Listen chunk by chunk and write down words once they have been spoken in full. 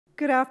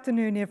Good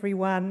afternoon,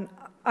 everyone.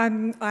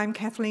 I'm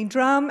Kathleen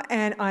Drum,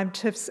 and I'm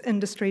Tiff's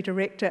Industry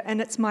Director,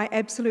 and it's my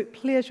absolute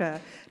pleasure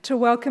to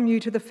welcome you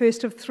to the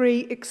first of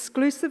 3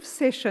 exclusive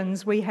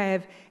sessions we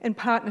have in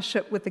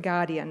partnership with The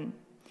Guardian.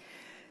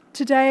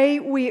 Today,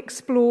 we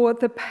explore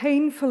the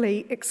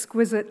painfully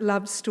exquisite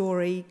love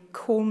story,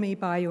 Call Me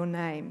By Your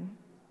Name.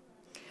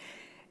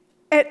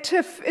 At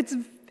Tiff,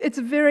 it's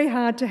very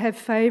hard to have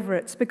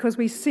favourites because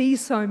we see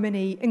so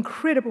many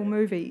incredible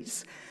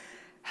movies.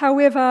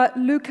 However,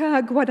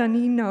 Luca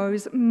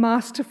Guadagnino's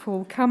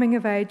masterful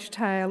coming-of-age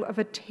tale of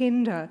a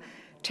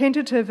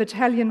tentative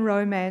Italian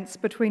romance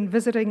between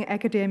visiting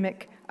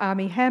academic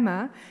Armie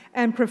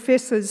and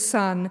professor's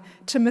son,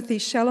 Timothée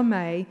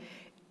Chalamet,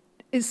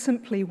 is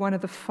simply one of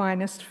the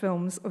finest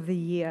films of the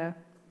year.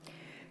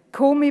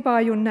 Call Me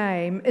By Your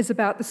Name is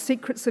about the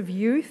secrets of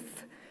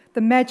youth, the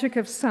magic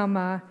of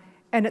summer,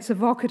 and it's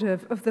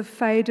evocative of the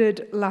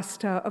faded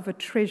lustre of a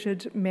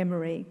treasured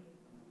memory.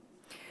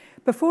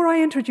 Before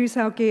I introduce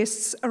our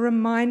guests, a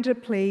reminder,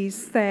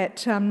 please,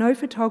 that no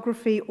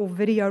photography or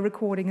video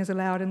recording is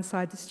allowed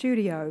inside the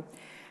studio.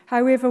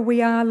 However,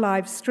 we are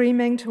live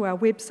streaming to our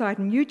website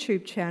and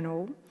YouTube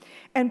channel,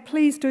 and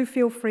please do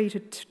feel free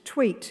to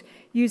tweet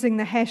using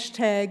the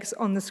hashtags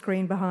on the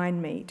screen behind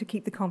me to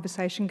keep the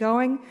conversation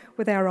going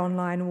with our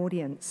online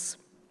audience.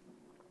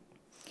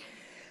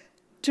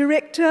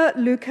 Director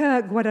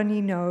Luca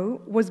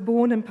Guadagnino was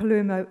born in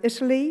Palermo,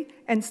 Italy,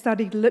 and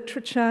studied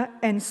literature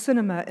and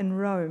cinema in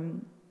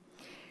Rome.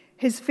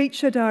 His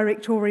feature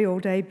directorial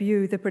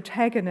debut, The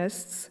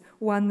Protagonists,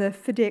 won the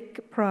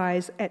Fidec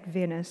Prize at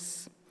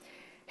Venice.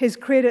 His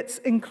credits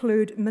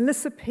include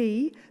Melissa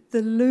P.,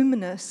 the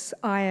luminous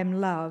I Am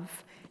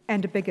Love,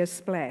 and A Bigger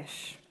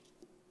Splash.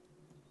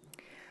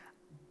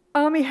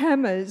 Armie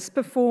Hammer's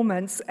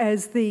performance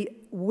as the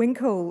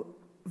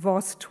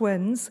Winklevoss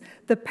twins,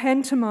 the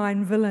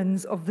pantomime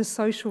villains of The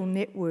Social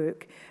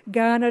Network,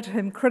 garnered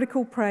him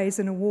critical praise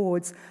and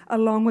awards,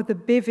 along with a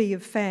bevy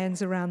of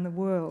fans around the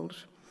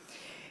world.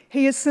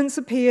 He has since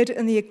appeared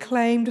in the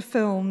acclaimed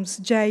films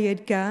J.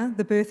 Edgar,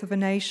 The Birth of a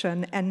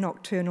Nation, and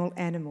Nocturnal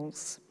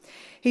Animals.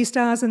 He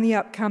stars in the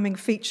upcoming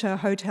feature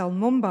Hotel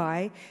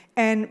Mumbai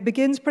and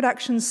begins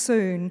production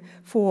soon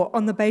for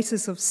On the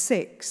Basis of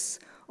Sex,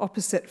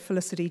 opposite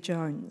Felicity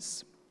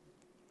Jones.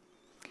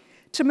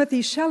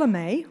 Timothée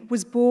Chalamet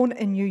was born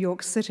in New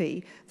York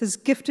City. This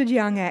gifted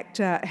young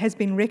actor has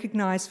been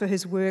recognised for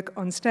his work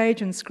on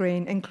stage and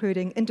screen,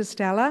 including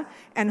Interstellar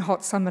and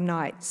Hot Summer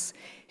Nights.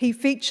 He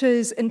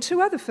features in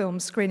 2 other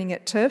films screening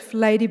at TIFF,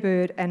 Lady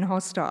Bird and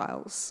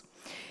Hostiles.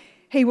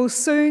 He will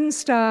soon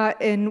star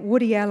in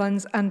Woody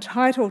Allen's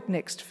untitled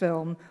next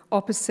film,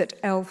 opposite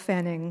Elle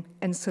Fanning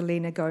and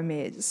Selena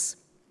Gomez.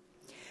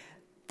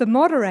 The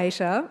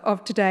moderator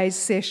of today's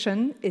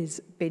session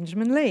is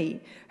Benjamin Lee,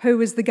 who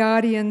is The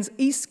Guardian's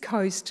East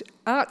Coast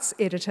arts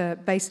editor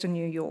based in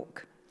New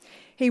York.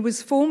 He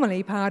was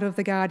formerly part of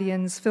The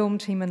Guardian's film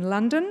team in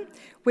London,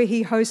 where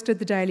he hosted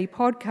the daily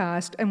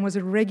podcast and was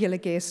a regular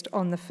guest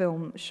on the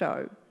film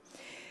show.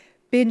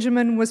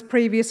 Benjamin was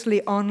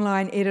previously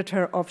online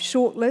editor of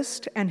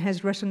Shortlist and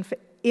has written for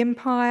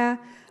Empire,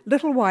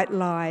 Little White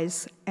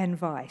Lies, and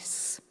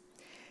Vice.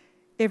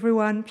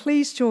 Everyone,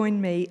 please join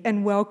me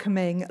in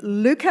welcoming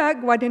Luca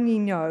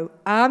Guadagnino,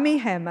 Armie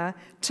Hammer,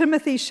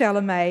 Timothée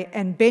Chalamet,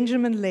 and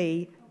Benjamin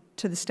Lee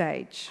to the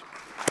stage.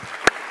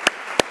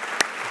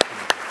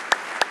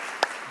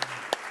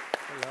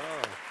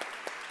 Hello.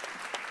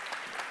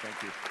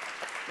 Thank you.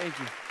 Thank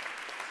you.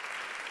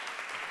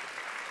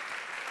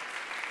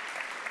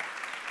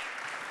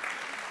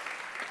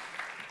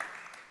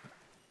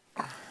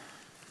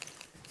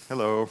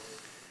 Hello.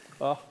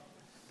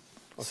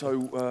 So,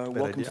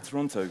 welcome to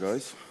Toronto,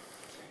 guys.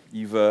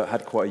 You've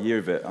had quite a year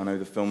of it. I know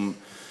the film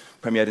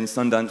premiered in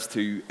Sundance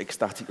to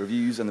ecstatic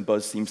reviews, and the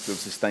buzz seems to have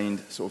sustained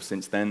sort of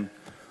since then.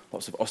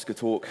 Lots of Oscar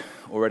talk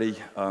already.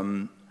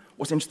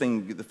 What's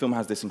interesting, the film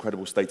has this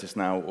incredible status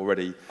now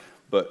already,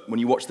 but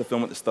when you watch the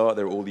film at the start,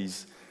 there are all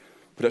these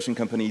production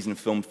companies and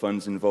film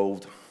funds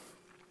involved.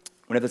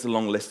 Whenever there's a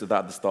long list of that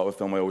at the start of a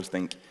film, I always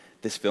think,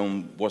 this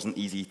film wasn't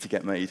easy to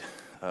get made.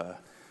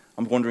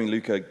 I'm wondering,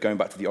 Luca, going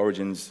back to the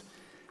origins,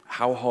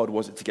 how hard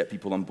was it to get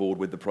people on board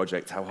with the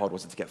project? How hard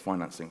was it to get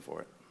financing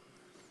for it?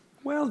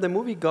 Well, the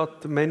movie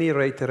got many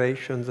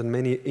reiterations and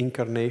many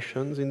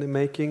incarnations in the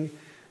making.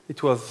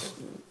 It was,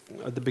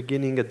 at the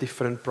beginning, a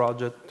different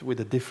project with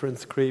a different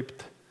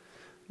script.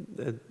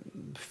 A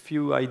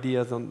few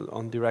ideas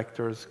on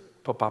directors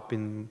pop up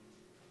in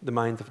the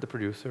minds of the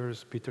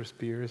producers. Peter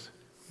Spears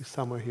is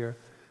somewhere here,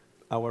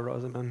 our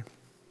Rosamund,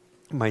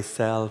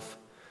 myself.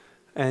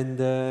 And,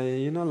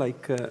 you know,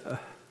 like...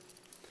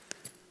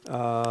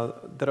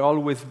 there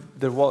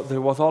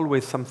was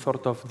always some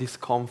sort of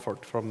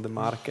discomfort from the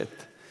market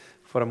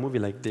for a movie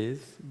like this.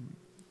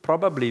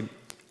 Probably,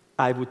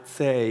 I would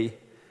say,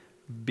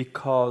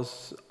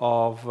 because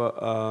of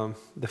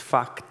the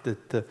fact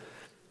that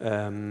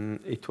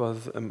it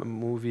was a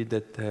movie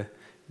that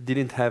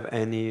didn't have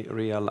any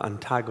real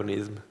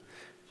antagonism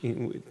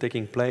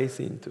taking place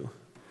into.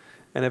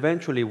 And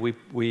eventually,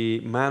 we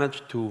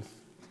managed to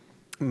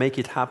make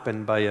it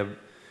happen by a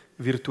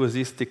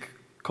virtuosistic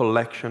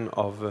collection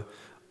of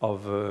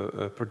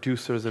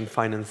producers and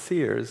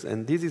financiers.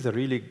 And this is a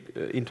really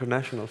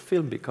international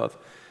film because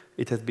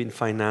it has been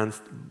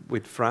financed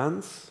with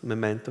France,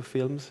 Memento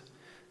Films,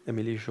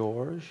 Émilie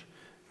Georges,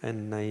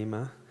 and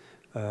Naima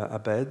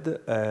Abed.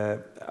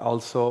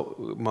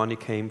 Also, money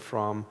came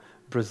from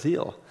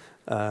Brazil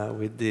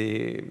with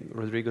the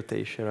Rodrigo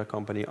Teixeira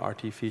company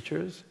RT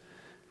Features.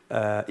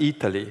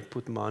 Italy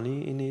put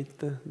money in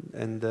it,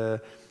 and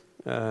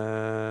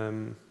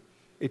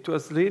it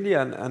was really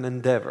an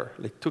endeavor.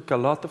 It took a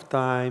lot of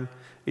time.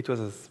 It was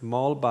a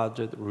small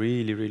budget,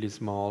 really, really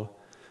small.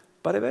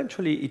 But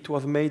eventually it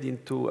was made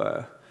into,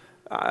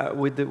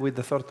 with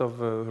the sort of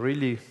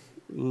really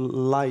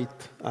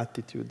light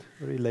attitude,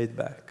 very laid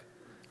back.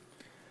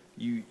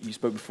 You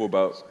spoke before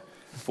about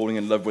falling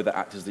in love with the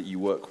actors that you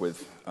work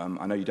with.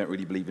 I know you don't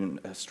really believe in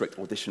a strict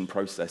audition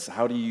process.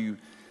 How do you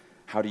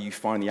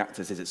find the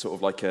actors? Is it sort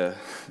of like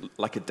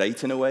a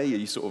date in a way? Are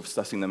you sort of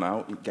sussing them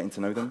out, getting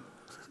to know them?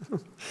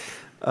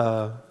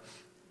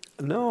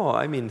 No,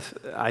 I mean,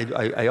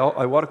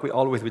 I work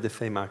always with the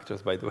same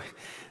actors, by the way.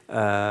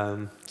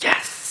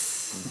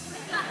 Yes!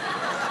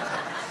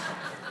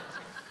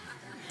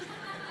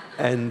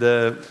 And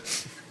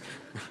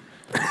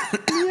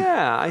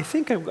yeah, I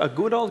think a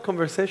good old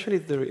conversation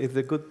is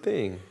a good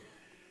thing.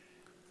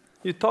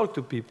 You talk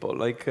to people.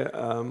 Like,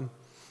 I'm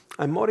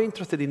more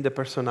interested in the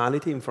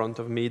personality in front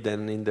of me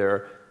than in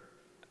their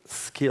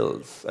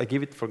skills. I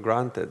give it for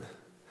granted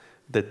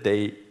that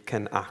they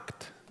can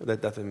act.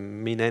 That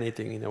doesn't mean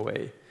anything in a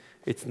way.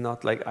 It's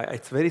not like,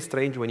 it's very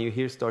strange when you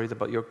hear stories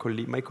about your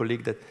colleague, my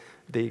colleague, that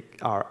they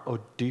are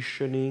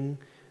auditioning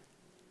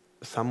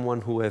someone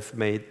who has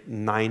made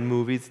 9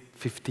 movies,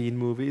 15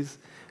 movies.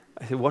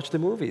 I say, watch the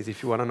movies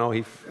if you want to know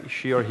if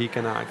she or he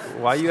can act.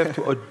 Why you have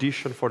to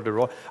audition for the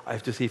role? I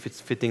have to see if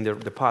it's fitting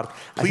the part.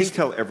 Please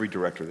tell every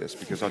director this,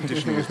 because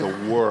auditioning is the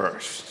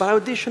worst.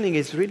 But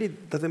auditioning really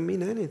doesn't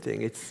mean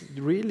anything. It's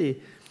really,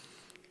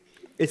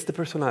 it's the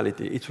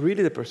personality. It's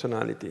really the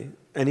personality.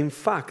 And in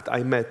fact,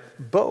 I met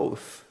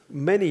both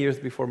many years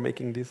before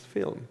making this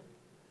film.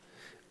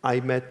 I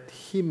met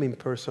him in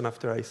person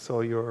after I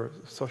saw your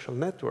social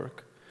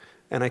network.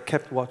 And I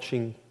kept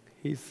watching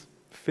his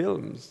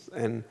films.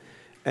 And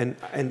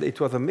it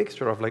was a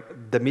mixture of,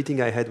 like, the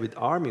meeting I had with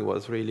Armie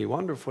was really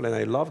wonderful, and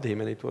I loved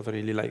him, and it was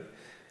really, like,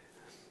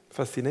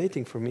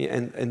 fascinating for me.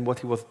 And what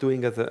he was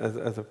doing as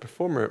a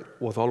performer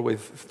was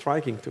always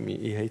striking to me.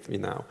 He hates me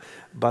now,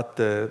 but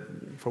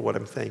for what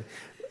I'm saying.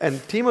 And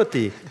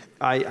Timothée,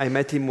 I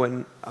met him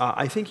when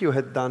I think you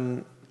had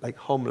done, like,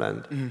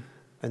 Homeland,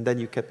 and then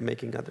you kept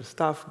making other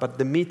stuff, but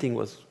the meeting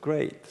was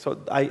great. So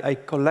I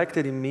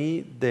collected in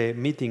me the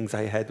meetings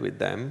I had with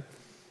them.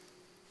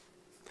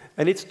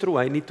 And it's true,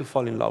 I need to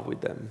fall in love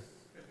with them.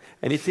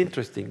 And it's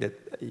interesting that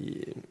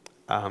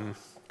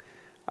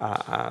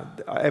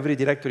every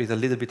director is a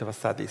little bit of a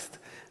sadist.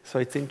 So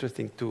it's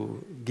interesting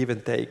to give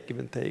and take.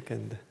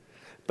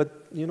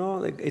 But, you know,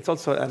 like, it's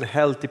also a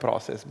healthy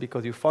process,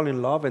 because you fall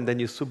in love and then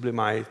you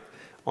sublimate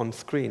on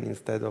screen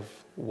instead of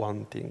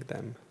wanting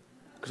them.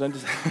 Because I'm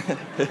just...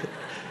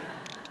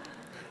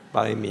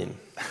 But I mean...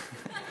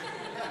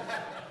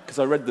 Because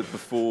I read that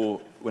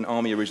before, when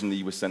Armie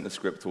originally was sent the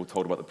script or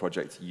told about the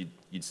project,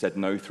 you'd said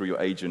no through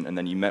your agent, and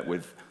then you met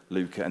with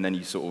Luca, and then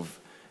you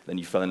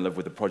fell in love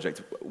with the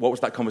project. What was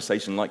that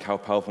conversation like? How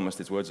powerful must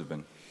his words have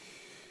been?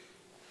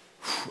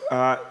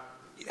 Man,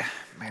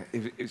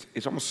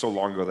 it's almost so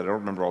long ago that I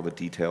don't remember all the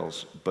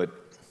details, but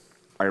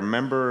I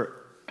remember...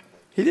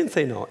 He didn't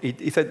say no.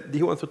 He said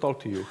he wants to talk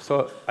to you.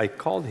 So I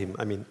called him.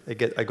 I mean,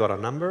 I got a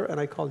number,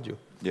 and I called you.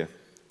 Yeah.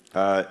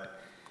 And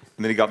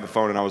then he got on the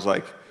phone, and I was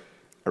like,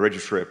 I read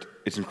your script.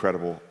 It's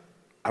incredible.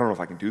 I don't know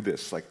if I can do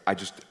this. Like, I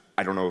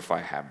don't know if I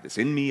have this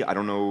in me. I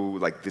don't know,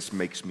 like, this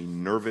makes me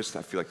nervous.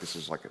 I feel like this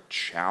is like a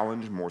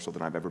challenge, more so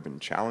than I've ever been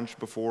challenged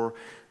before,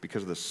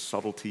 because of the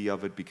subtlety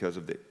of it, because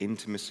of the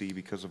intimacy,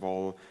 because of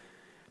all...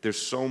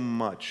 There's so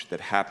much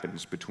that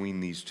happens between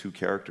these two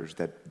characters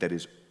that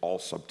is all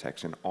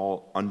subtext and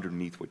all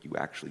underneath what you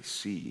actually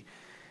see.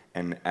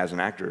 And as an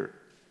actor,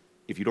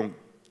 if you don't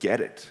get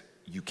it,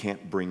 you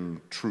can't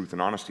bring truth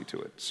and honesty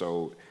to it.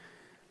 So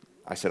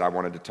I said I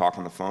wanted to talk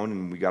on the phone,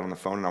 and we got on the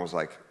phone, and I was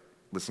like,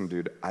 listen,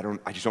 dude, I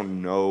just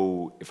don't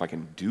know if I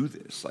can do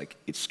this. Like,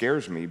 it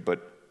scares me,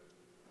 but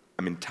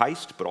I'm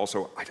enticed, but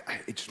also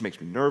it just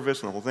makes me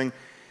nervous and the whole thing.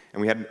 And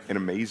we had an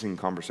amazing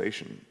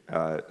conversation,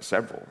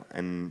 several.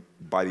 And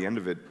by the end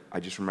of it, I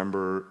just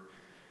remember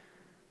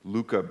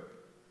Luca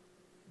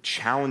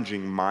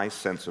challenging my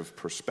sense of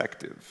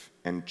perspective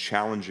and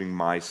challenging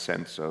my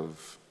sense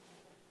of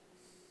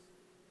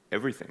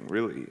everything,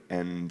 really,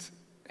 and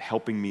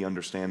helping me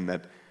understand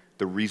that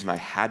the reason I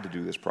had to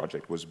do this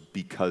project was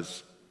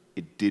because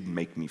it did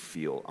make me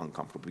feel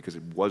uncomfortable, because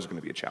it was going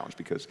to be a challenge,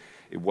 because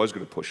it was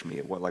going to push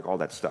me, like all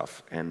that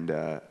stuff. And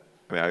I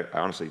mean, I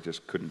honestly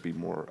just couldn't be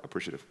more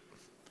appreciative.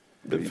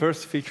 The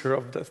first feature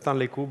of the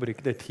Stanley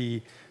Kubrick that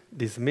he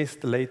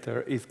dismissed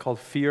later is called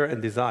Fear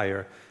and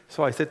Desire.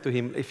 So I said to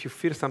him, if you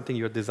fear something,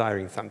 you're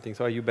desiring something,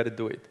 so you better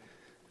do it.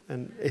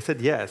 And I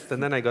said yes,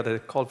 and then I got a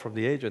call from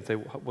the agent, say,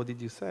 what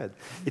did you say?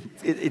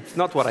 It's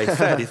not what I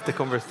said, it's the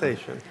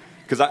conversation.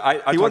 Because I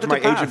talked to my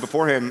pass. agent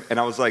beforehand, and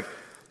I was like,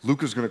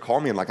 Luca's going to call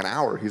me in like an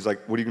hour. He's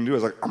like, what are you going to do?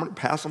 I was like, I'm going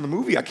to pass on the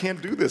movie. I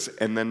can't do this.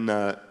 And then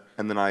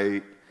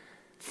I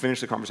finished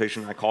the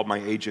conversation, and I called my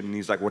agent, and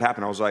he's like, what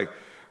happened? I was like,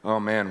 oh,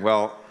 man,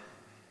 well,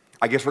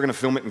 I guess we're going to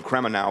film it in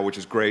Crema now, which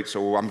is great,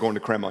 so I'm going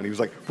to Crema. And he was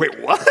like, wait,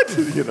 what?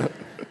 You know?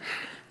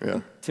 Yeah.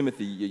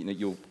 Timothée,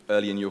 you're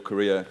early in your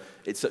career.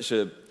 It's such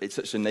a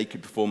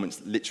naked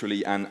performance,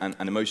 literally and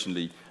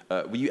emotionally.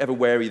 Were you ever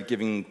wary of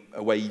giving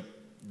away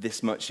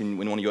this much in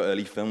one of your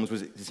early films?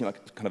 Did it seem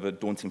like kind of a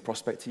daunting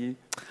prospect to you?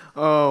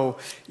 Oh,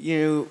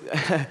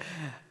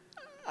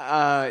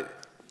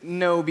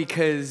 no,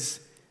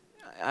 because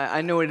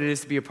I know what it is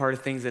to be a part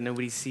of things that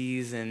nobody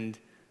sees, and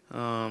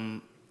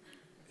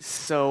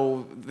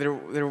so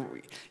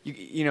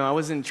I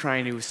wasn't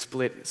trying to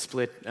split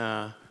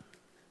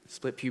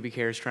pubic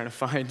hairs trying to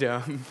find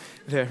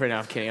right now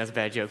I'm kidding, that was a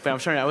bad joke.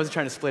 But I wasn't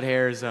trying to split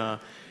hairs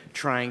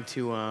trying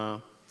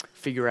to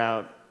figure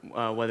out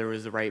whether it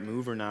was the right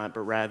move or not,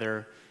 but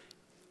rather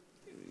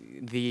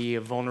the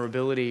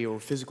vulnerability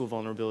or physical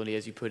vulnerability,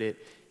 as you put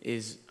it,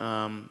 is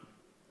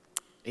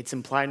it's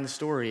implied in the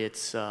story.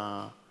 It's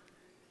a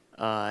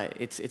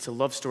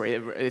love story.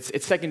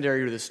 It's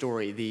secondary to the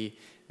story.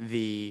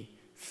 The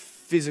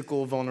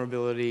physical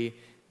vulnerability,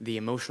 the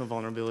emotional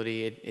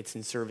vulnerability, it's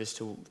in service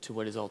to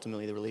what is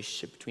ultimately the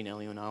relationship between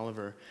Elio and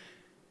Oliver.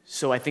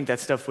 So I think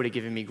that stuff would have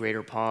given me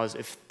greater pause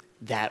if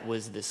that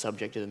was the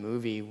subject of the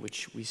movie,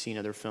 which we see in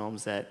other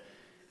films that,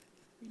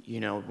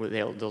 where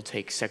they'll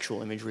take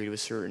sexual imagery to a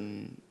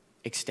certain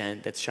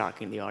extent that's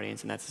shocking to the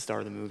audience, and that's the star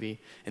of the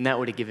movie. And that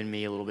would have given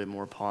me a little bit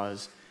more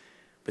pause.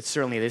 But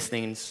certainly this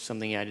thing is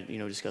something I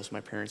discussed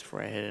with my parents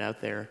before I headed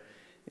out there.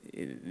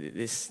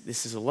 This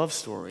is a love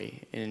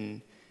story,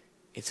 and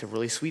it's a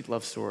really sweet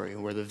love story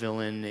where the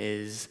villain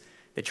is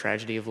the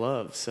tragedy of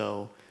love.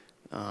 So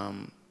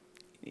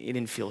it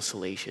didn't feel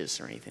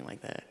salacious or anything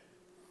like that.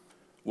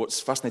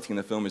 What's fascinating in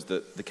the film is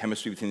that the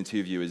chemistry between the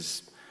two of you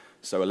is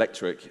so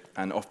electric,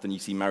 and often you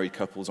see married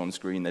couples on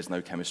screen, there's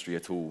no chemistry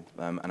at all.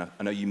 And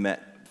I know you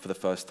met for the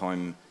first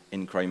time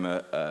in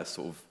Kramer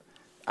sort of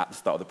at the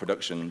start of the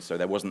production, so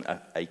there wasn't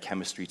a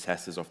chemistry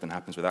test as often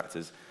happens with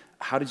actors.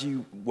 How did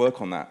you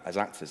work on that as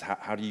actors?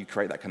 How do you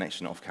create that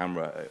connection off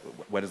camera?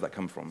 Where does that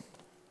come from?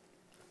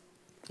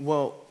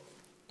 Well,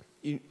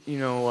 we've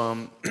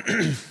been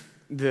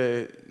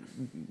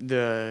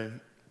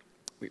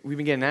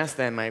getting asked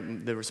that,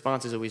 and the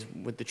response is always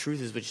what the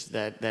truth is, which is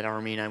that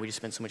Armie and I, we just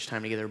spent so much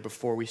time together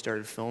before we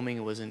started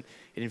filming. It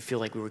didn't feel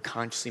like we were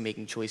consciously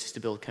making choices to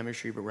build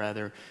chemistry, but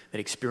rather that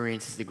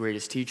experience is the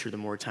greatest teacher. The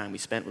more time we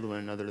spent with one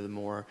another,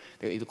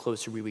 the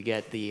closer we would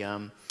get,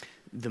 the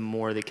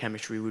more the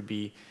chemistry would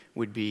be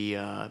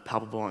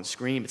palpable on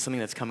screen. But something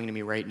that's coming to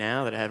me right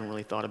now that I haven't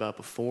really thought about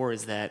before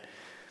is that,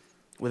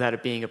 without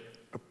it being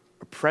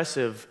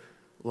oppressive,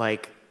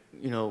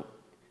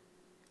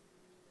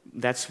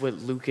 that's what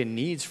Luca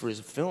needs for his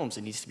films.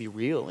 It needs to be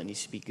real. It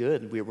needs to be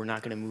good. We're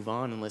not going to move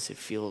on unless it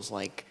feels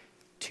like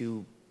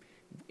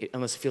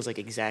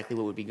exactly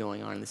what would be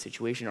going on in the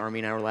situation. Armie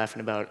and I were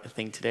laughing about a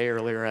thing today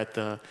earlier at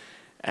a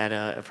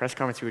press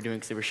conference we were doing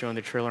because they were showing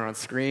the trailer on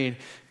screen,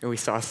 and we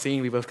saw a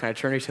scene. We both kind of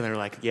turned to each other and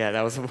were like, yeah,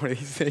 that was one of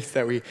these things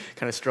that we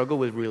kind of struggled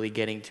with really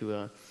getting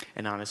to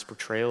an honest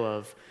portrayal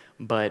of.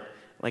 But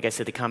like I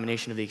said, the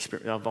combination of the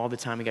experience, of all the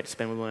time we got to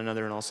spend with one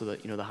another, and also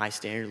the high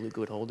standard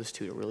Luca would hold us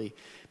to really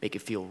make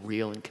it feel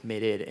real and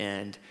committed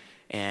and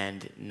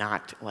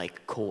not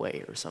like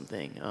coy or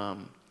something,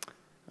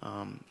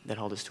 that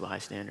held us to a high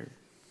standard.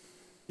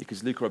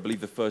 Because Luca, I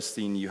believe the first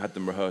scene you had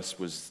them rehearse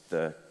was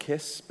the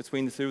kiss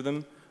between the two of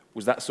them.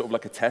 Was that sort of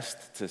like a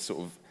test to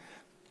sort of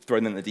throw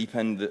them in the deep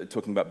end,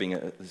 talking about being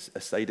a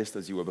sadist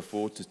as you were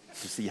before, to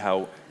see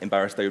how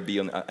embarrassed they would be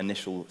on the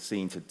initial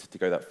scene to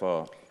go that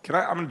far?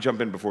 I'm going to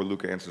jump in before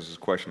Luca answers his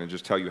question and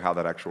just tell you how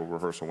that actual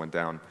rehearsal went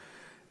down.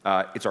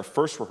 It's our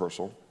first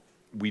rehearsal.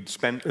 We'd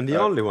spent... And the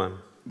only one.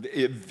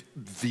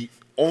 The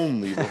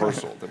only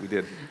rehearsal that we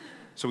did.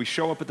 So we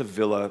show up at the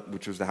villa,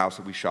 which was the house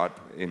that we shot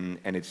in,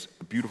 and it's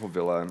a beautiful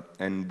villa.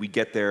 And we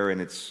get there,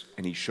 and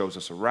he shows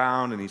us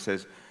around, and he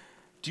says,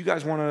 do you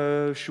guys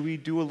should we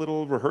do a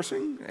little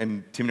rehearsing?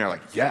 And Tim and I are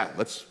like, yeah,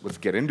 let's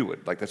get into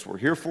it. Like, that's what we're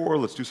here for.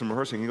 Let's do some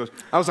rehearsing. And he goes,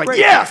 I was like, great.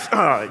 yes!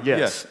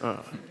 Yes.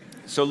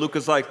 So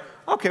Luca's like,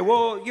 okay,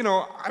 well,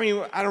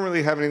 I don't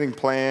really have anything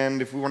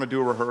planned. If we want to do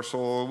a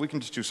rehearsal, we can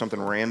just do something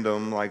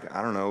random, like,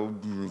 I don't know,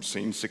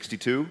 scene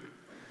 62.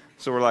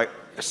 So we're like,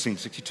 scene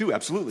 62,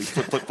 absolutely.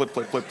 Flip, flip, flip,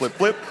 flip, flip, flip,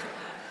 flip.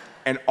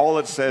 And all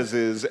it says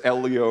is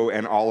Elio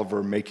and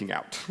Oliver making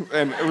out.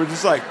 And we're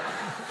just like,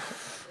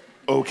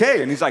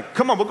 okay. And he's like,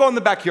 come on, we'll go in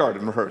the backyard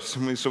and rehearse.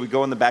 So we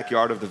go in the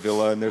backyard of the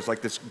villa, and there's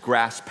like this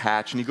grass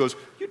patch, and he goes,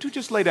 you two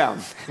just lay down.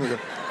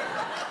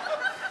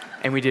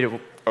 And we did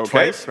it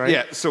twice, right?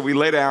 Yeah, so we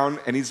lay down,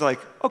 and he's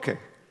like, okay,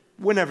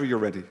 whenever you're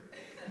ready,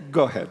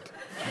 go ahead.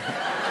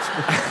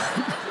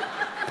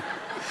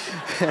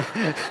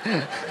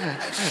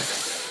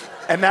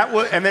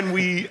 and then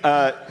we,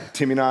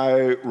 Timmy and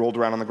I rolled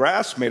around on the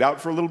grass, made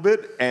out for a little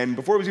bit, and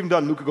before it was even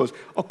done, Luca goes,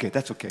 "Okay,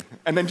 that's okay,"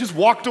 and then just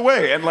walked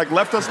away and like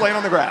left us laying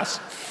on the grass.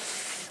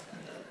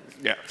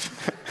 Yeah.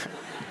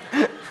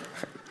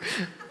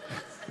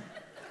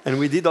 And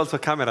we did also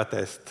camera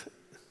test.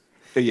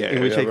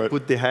 In which I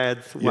put the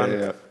heads.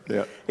 Yeah.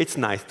 It's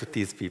nice to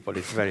tease people.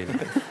 It's very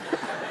nice.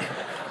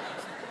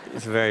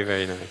 It's very,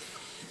 very nice.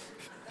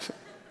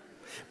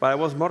 But I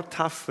was more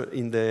tough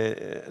in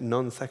the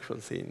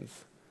non-sexual scenes.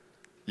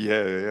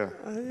 Yeah.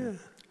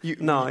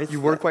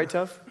 You were quite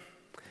tough?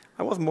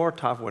 I was more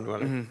tough when we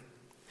were.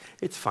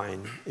 It's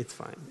fine. It's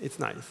fine. It's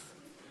nice.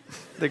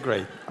 They're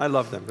great. I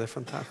love them. They're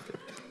fantastic.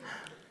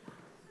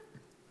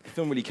 The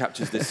film really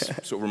captures this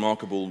sort of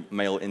remarkable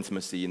male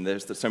intimacy, and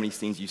there's so many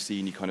scenes you see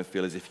and you kind of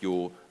feel as if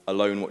you're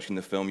alone watching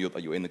the film,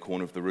 you're in the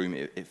corner of the room.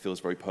 It feels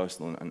very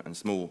personal and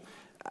small.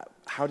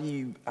 How do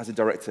you, as a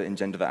director,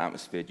 engender that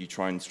atmosphere? Do you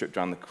try and strip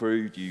down the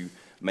crew? Do you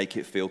make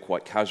it feel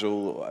quite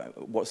casual?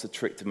 What's the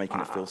trick to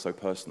making it feel so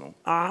personal?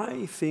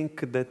 I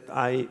think that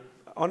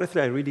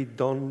honestly,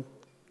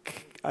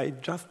 I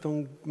just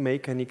don't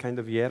make any kind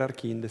of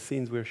hierarchy in the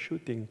scenes we're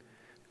shooting.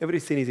 Every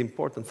scene is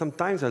important.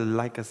 Sometimes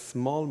like a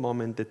small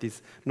moment that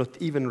is not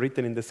even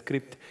written in the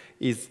script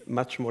is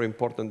much more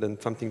important than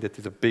something that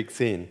is a big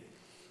scene.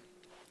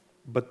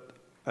 But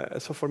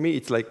so for me,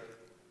 it's like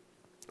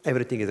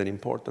everything is an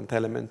important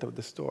element of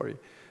the story.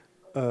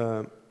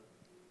 I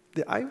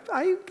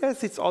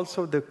guess it's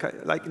also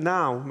like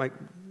now,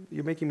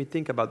 you're making me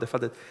think about the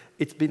fact that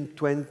it's been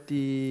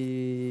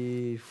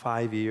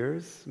 25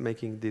 years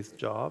making this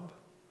job.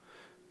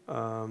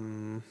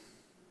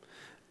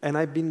 And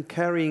I've been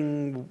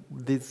carrying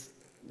this.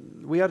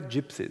 We are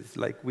gypsies.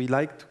 Like we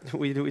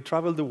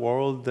travel the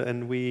world,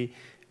 and we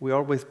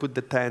always put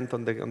the tent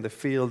on the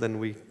field, and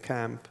we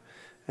camp,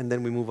 and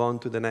then we move on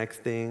to the next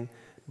thing.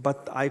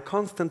 But I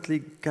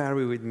constantly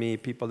carry with me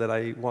people that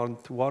I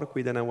want to work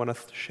with and I want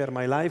to share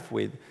my life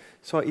with.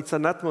 So it's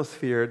an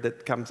atmosphere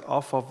that comes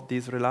off of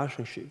this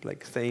relationship,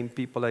 like same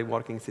people I'm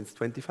working since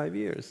 25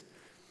 years.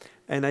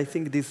 And I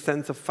think this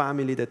sense of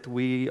family that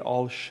we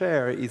all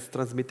share is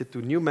transmitted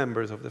to new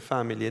members of the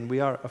family, and we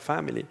are a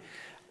family,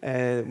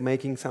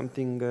 making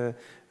something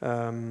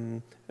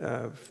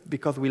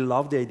because we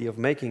love the idea of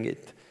making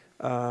it.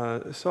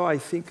 So I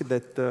think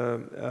that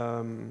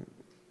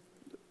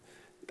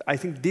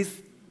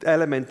this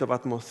element of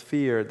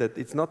atmosphere, that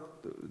it's not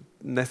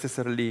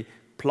necessarily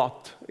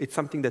plot, it's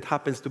something that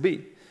happens to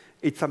be.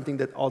 It's something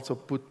that also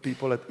puts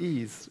people at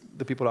ease,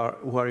 the people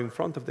who are in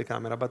front of the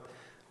camera, but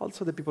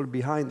also the people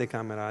behind the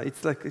camera.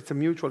 It's like it's a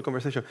mutual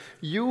conversation.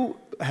 You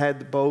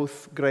had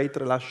both great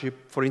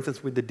relationship, for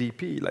instance, with the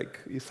DP, like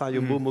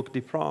Isayo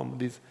Bumukdiprom,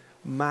 this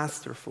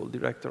masterful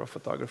director of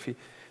photography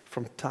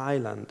from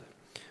Thailand,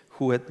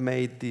 who had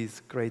made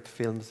these great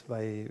films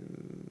by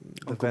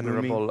the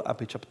venerable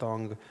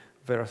Apichatpong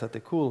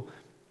Verasatekul,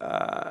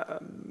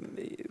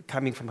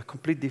 coming from a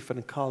completely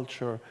different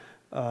culture,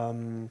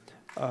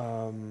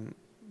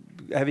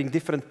 having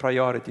different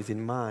priorities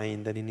in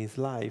mind and in his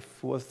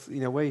life, was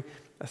in a way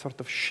a sort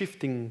of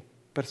shifting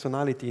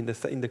personality in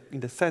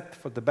the set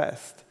for the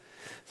best.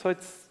 So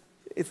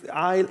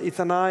it's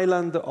an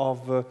island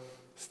of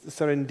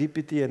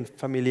serendipity and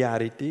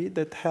familiarity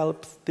that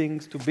helps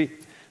things to be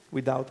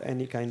without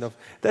any kind of.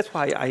 That's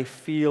why I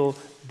feel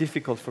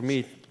difficult for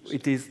me.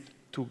 It is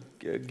to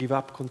give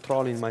up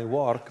control in my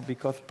work,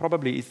 because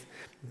probably it's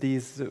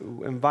this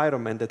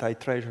environment that I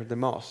treasure the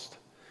most,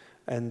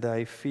 and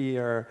I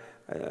fear.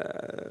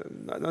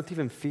 Not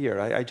even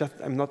fear.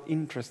 I'm not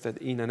interested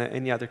in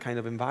any other kind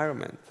of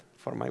environment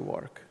for my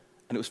work.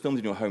 And it was filmed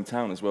in your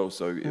hometown as well,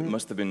 so it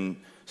must have been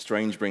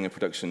strange bringing a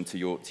production to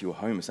your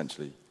home,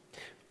 essentially.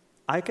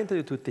 I can tell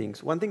you two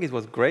things. One thing, it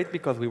was great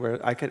because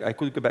I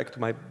could go back to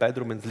my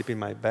bedroom and sleep in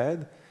my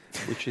bed,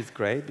 which is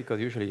great because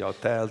usually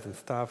hotels and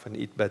stuff and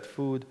eat bad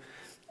food.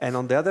 And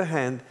on the other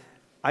hand,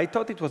 I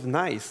thought it was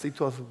nice. It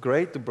was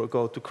great to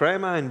go to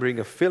Crema and bring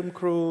a film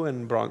crew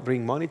and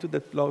bring money to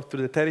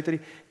the territory.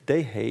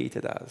 They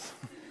hated us.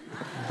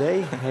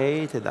 They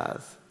hated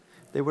us.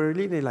 They were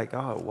really like,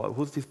 oh, well,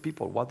 who's these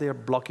people? What, they are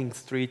blocking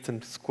streets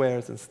and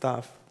squares and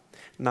stuff.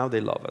 Now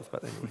they love us,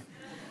 but anyway.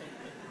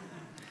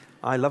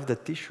 I love the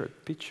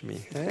T-shirt. Pitch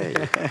me. Hey.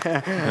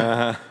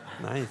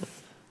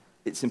 Nice.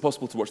 It's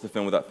impossible to watch the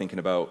film without thinking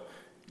about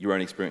your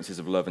own experiences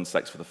of love and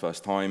sex for the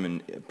first time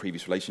and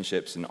previous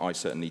relationships, and I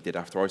certainly did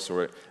after I saw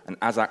it. And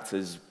as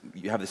actors,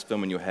 you have this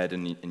film in your head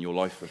and in your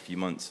life for a few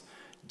months.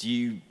 Do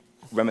you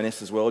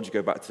reminisce as well? Do you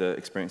go back to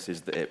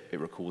experiences that it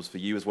recalls for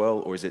you as well?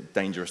 Or is it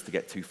dangerous to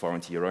get too far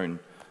into your own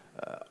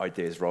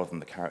ideas rather than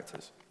the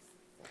characters?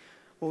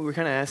 Well, we were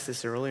kind of asked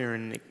this earlier,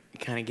 and it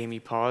kind of gave me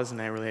pause,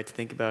 and I really had to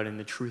think about it. And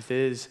the truth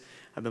is,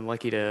 I've been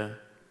lucky to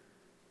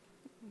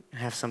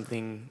have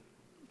something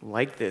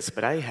like this,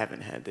 but I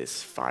haven't had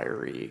this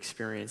fiery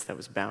experience that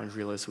was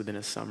boundaryless within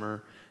a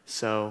summer.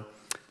 So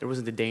there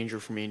wasn't the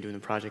danger for me in doing the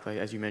project, like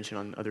as you mentioned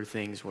on other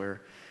things,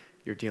 where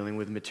you're dealing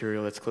with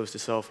material that's close to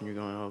self, and you're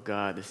going, oh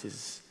God, this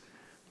is,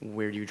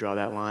 where do you draw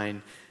that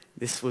line?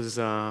 This was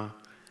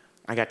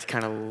I got to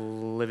kind of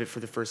live it for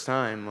the first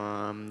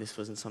time. This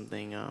wasn't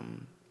something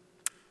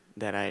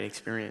that I had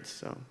experienced,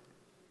 so.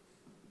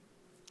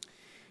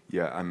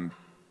 Yeah,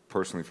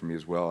 personally for me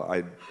as well,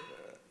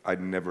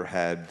 I'd never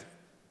had,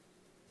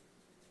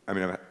 I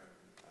mean,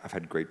 I've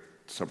had great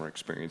summer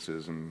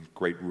experiences and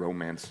great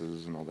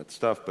romances and all that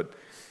stuff, but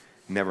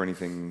never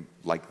anything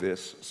like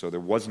this. So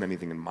there wasn't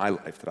anything in my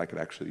life that I could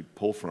actually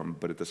pull from,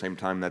 but at the same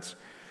time, that's,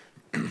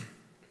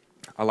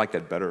 I like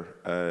that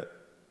better.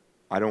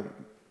 I don't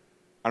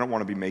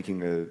want to be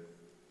making a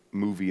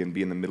movie and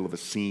be in the middle of a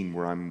scene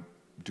where I'm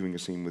doing a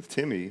scene with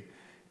Timmy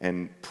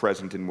and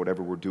present in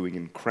whatever we're doing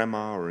in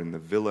Crema or in the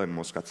villa in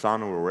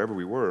Moscazzano or wherever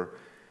we were,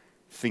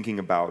 thinking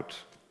about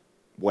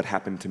what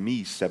happened to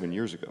me 7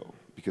 years ago,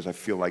 because I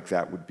feel like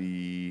that would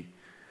be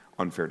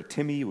unfair to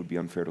Timmy, it would be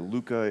unfair to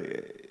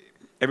Luca.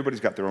 Everybody's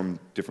got their own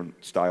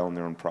different style and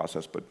their own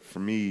process, but for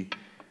me,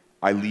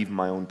 I leave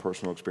my own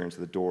personal experience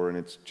at the door and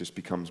it just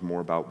becomes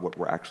more about what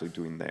we're actually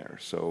doing there.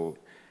 So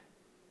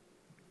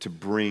to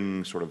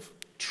bring sort of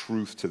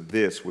truth to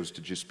this was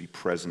to just be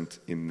present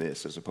in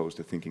this as opposed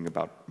to thinking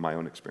about my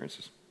own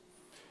experiences.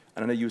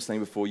 And I know you were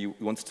saying before you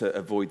wanted to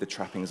avoid the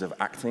trappings of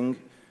acting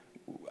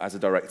as a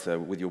director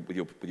with your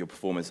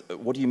performers.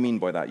 What do you mean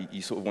by that?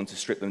 You sort of want to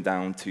strip them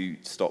down to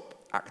stop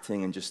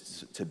acting and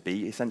just to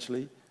be,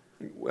 essentially?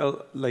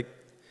 Well, like,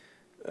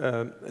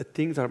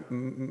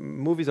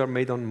 movies are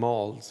made on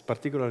molds,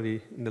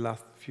 particularly in the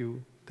last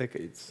few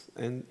decades.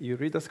 And you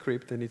read a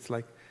script and it's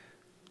like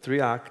 3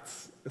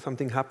 acts,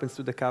 something happens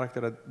to the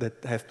character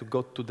that has to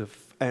go to the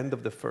end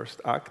of the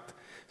first act,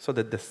 so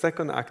that the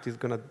second act is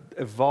going to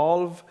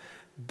evolve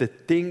the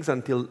things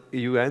until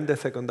you end the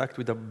second act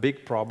with a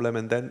big problem,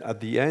 and then at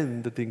the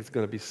end, the thing's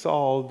going to be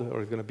solved,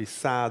 or it's going to be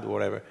sad, or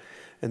whatever.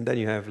 And then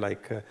you have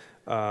like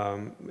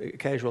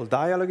casual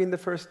dialogue in the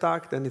first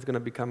act, and it's going to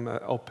become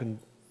open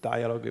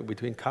dialogue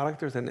between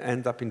characters and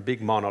end up in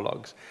big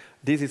monologues.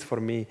 This is,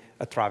 for me,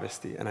 a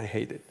travesty, and I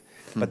hate it.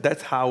 But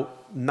that's how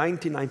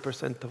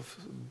 99% of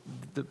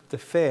the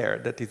fare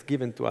that is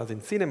given to us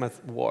in cinemas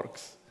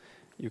works.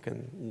 You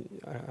can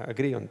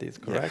agree on this,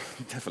 correct?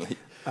 Yeah, definitely.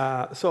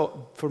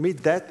 So for me,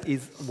 that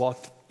is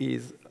what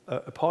is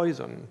a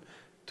poison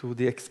to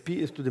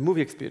the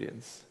movie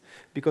experience,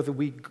 because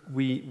we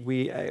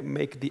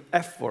make the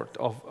effort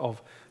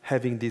of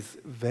having this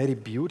very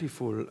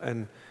beautiful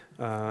and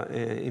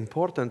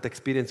important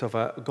experience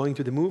of going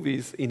to the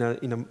movies in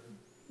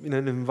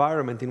an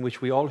environment in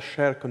which we all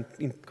share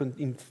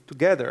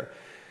together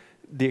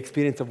the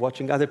experience of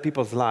watching other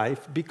people's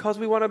life, because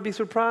we want to be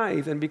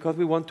surprised and because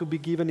we want to be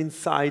given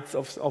insights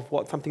of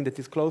something that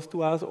is close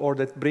to us or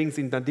that brings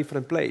in a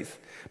different place,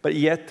 but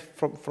yet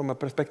from a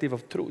perspective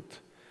of truth.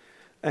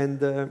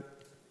 And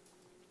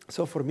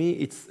so for me,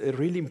 it's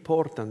really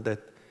important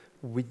that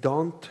we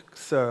don't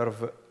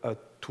serve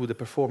to the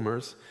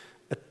performers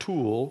a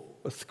tool,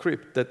 a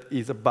script that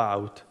is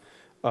about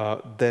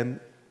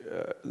them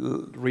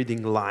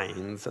reading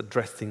lines,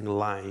 addressing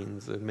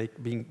lines,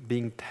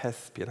 being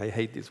thespian. I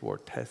hate this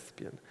word,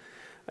 thespian.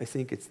 I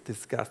think it's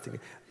disgusting.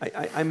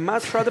 I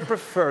much rather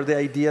prefer the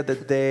idea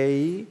that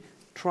they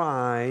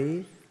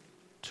try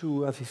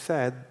to, as he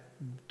said,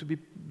 to be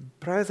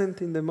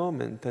present in the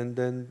moment and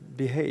then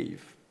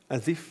behave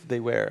as if they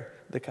were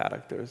the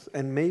characters,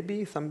 and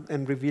maybe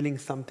revealing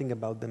something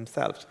about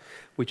themselves,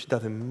 which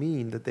doesn't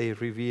mean that they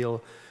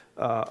reveal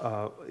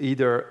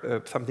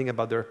either something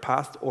about their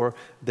past or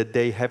that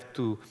they have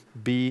to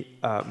be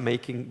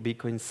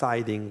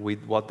coinciding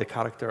with what the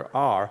character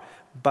are,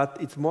 but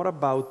it's more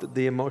about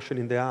the emotion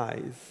in the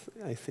eyes,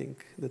 I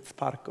think, that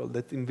sparkle,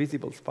 that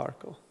invisible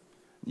sparkle.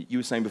 You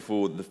were saying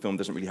before the film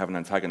doesn't really have an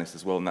antagonist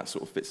as well, and that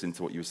sort of fits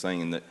into what you were saying,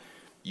 in that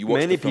you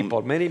watch the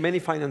film. Many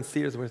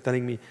financiers were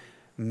telling me,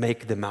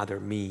 make the mother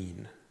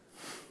mean.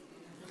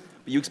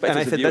 But you expect, and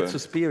as I said, viewer, that's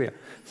Suspiria.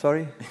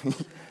 Sorry?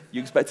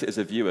 You expect it as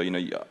a viewer. You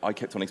know, I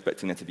kept on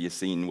expecting there to be a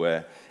scene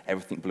where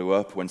everything blew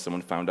up when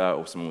someone found out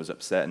or someone was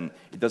upset, and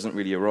it doesn't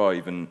really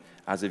arrive. And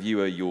as a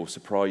viewer, you're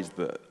surprised,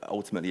 but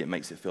ultimately it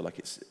makes it feel like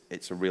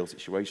it's a real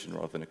situation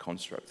rather than a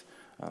construct.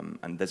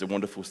 And there's a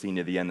wonderful scene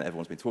near the end that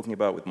everyone's been talking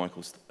about with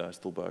Michael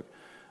Stuhlbarg,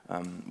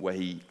 where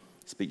he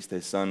speaks to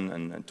his son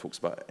and talks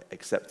about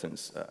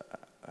acceptance,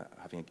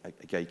 having a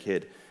gay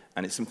kid.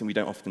 And it's something we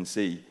don't often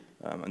see.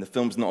 And the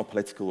film's not a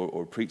political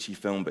or a preachy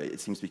film, but it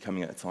seems to be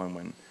coming at a time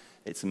when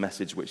it's a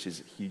message which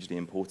is hugely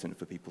important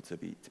for people to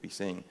be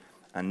seeing.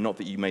 And not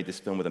that you made this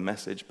film with a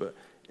message, but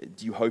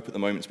do you hope at the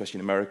moment, especially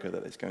in America,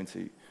 that it's going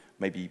to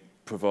maybe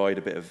provide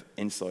a bit of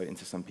insight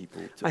into some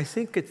people? I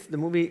think it's the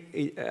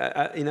movie,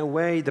 in a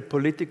way, the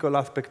political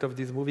aspect of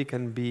this movie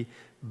can be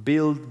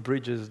build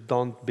bridges,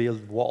 don't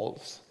build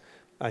walls,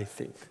 I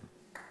think.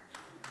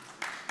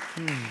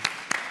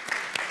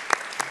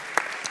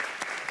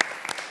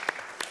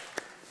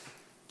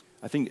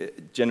 I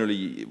think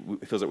generally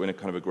it feels like we're in a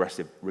kind of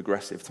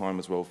regressive time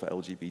as well for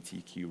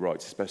LGBTQ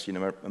rights, especially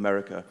in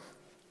America.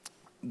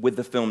 With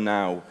the film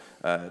now,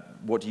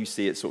 what do you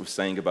see it sort of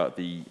saying about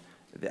the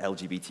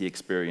LGBT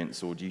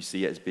experience, or do you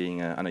see it as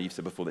being, I know you've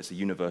said before that it's a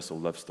universal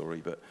love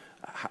story, but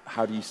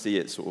how do you see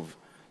it sort of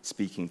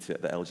speaking to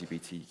the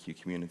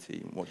LGBTQ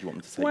community? What do you want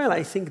them to say? Well,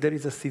 I think there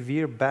is a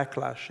severe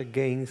backlash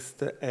against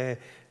the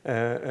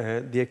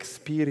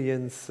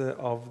experience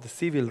of the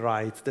civil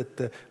rights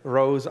that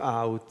rose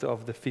out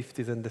of the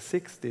 50s and the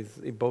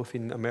 60s, both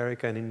in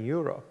America and in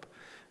Europe.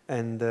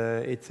 And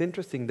it's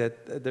interesting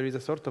that there is a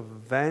sort of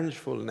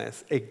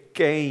vengefulness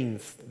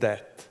against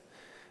that.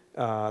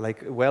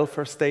 Like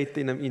welfare state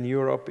in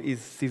Europe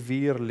is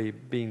severely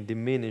being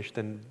diminished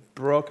and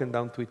broken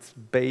down to its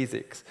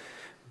basics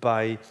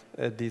by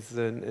this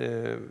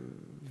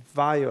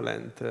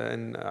violent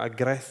and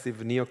aggressive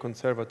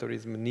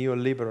neoconservatism,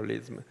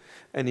 neoliberalism.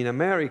 And in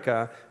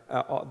America,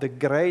 the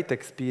great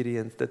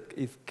experience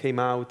that came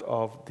out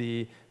of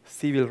the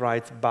civil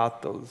rights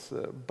battles,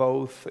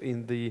 both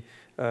in the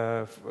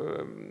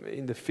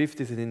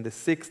 50s and in the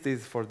 60s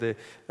for the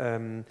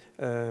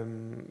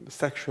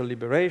sexual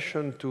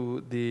liberation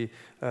to the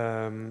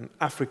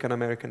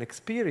African-American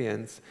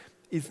experience,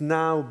 is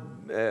now,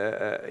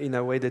 in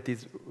a way that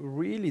is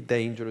really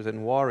dangerous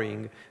and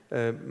worrying,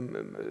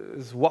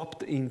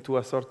 swapped into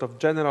a sort of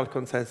general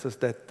consensus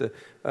that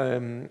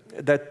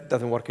that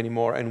doesn't work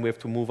anymore and we have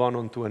to move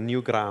on to a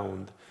new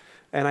ground.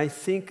 And I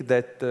think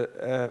that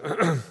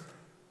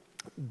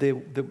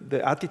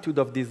the attitude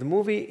of this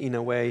movie, in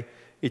a way,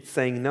 it's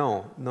saying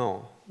no.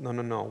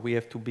 We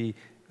have to be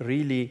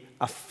really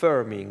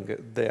affirming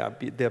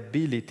the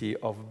ability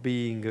of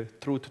being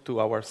true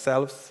to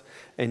ourselves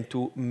and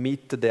to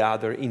meet the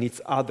other in its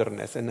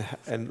otherness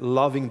and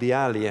loving the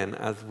alien,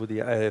 as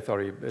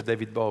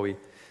David Bowie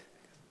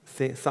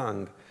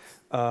sang.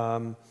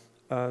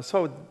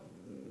 So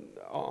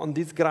on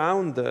this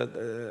ground,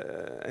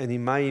 and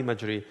in my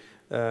imagery,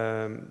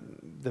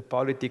 the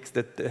politics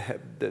that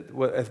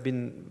have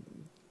been,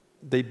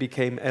 they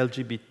became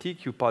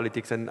LGBTQ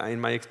politics, and in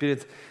my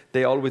experience,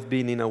 they always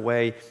been, in a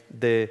way,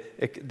 the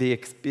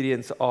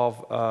experience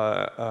of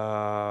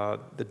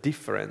the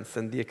difference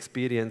and the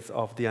experience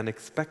of the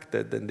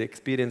unexpected and the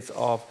experience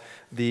of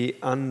the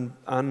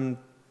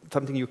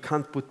something you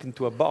can't put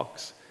into a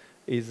box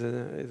is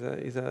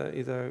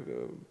a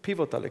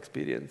pivotal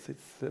experience.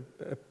 It's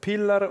a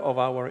pillar of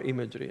our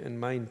imagery, and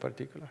mine in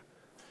particular.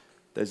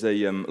 There's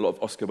a lot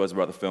of Oscar buzz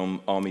about the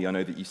film. Armie, I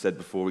know that you said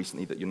before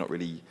recently that you're not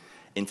really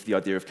into the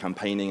idea of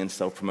campaigning and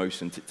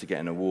self-promotion to get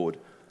an award.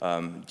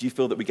 Do you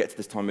feel that we get to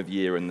this time of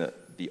year and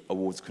that the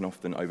awards can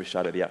often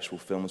overshadow the actual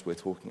films we're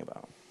talking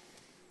about?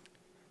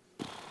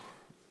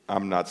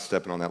 I'm not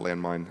stepping on that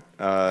landmine.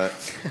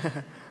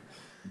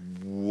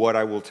 What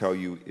I will tell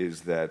you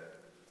is that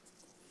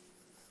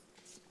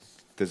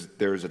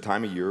there's a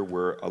time of year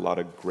where a lot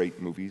of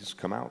great movies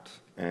come out,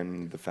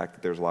 and the fact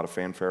that there's a lot of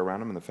fanfare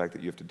around them and the fact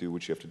that you have to do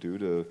what you have to do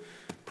to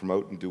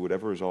promote and do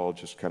whatever is all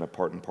just kind of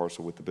part and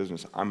parcel with the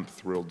business. I'm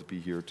thrilled to be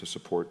here to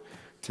support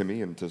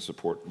Timmy and to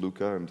support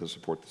Luca and to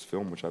support this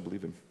film, which I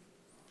believe in.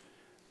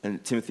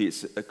 And Timothée,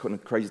 it's a kind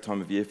of crazy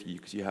time of year for you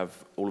because you have,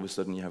 all of a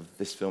sudden, you have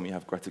this film, you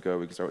have Greta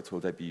Gerwig's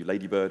directorial debut,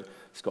 Lady Bird,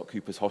 Scott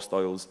Cooper's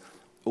Hostiles,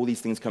 all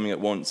these things coming at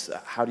once.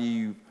 How do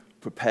you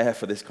prepare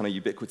for this kind of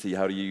ubiquity?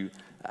 How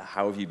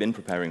have you been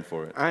preparing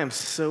for it? I am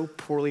so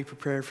poorly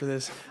prepared for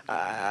this.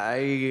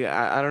 I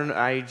don't know.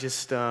 I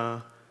just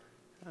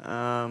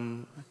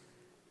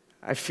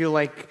I feel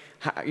like,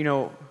 you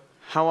know,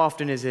 how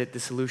often is it the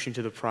solution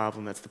to the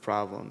problem that's the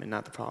problem and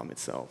not the problem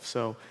itself?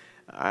 So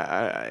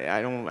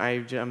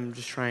I'm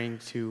just trying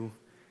to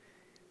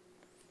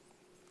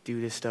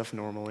do this stuff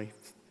normally.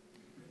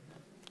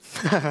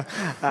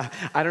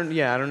 I don't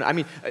know. I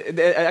mean,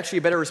 actually,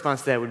 a better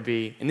response to that would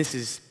be, and this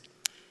is,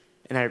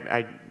 and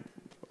I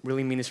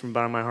really mean this from the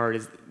bottom of my heart,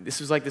 is this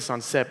was like this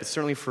on set, but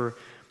certainly for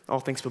all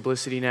things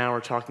publicity now,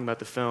 or talking about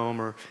the film,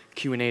 or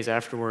Q&As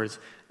afterwards,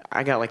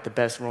 I got like the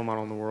best role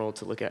model in the world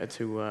to look at,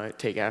 to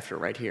take after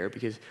right here,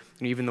 because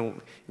even the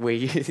way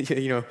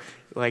you know,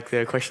 like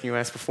the question you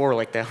asked before,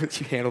 like that,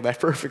 you handled that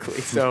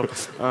perfectly. So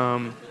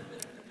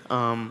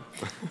I'm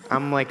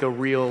like a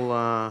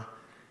real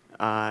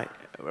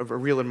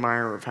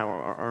admirer of how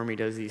Armie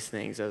does these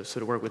things. So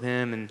to work with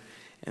him, and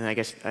I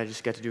guess I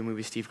just got to do a movie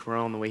with Steve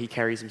Carell and the way he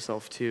carries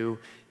himself too.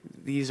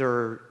 These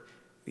are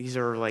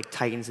like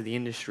titans of the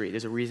industry.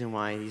 There's a reason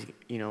why these,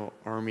 you know,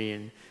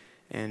 Armie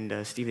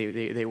and Steve,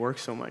 they work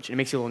so much. And it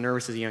makes you a little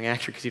nervous as a young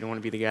actor because you don't want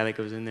to be the guy that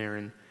goes in there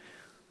and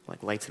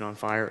like lights it on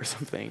fire or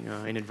something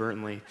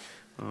inadvertently.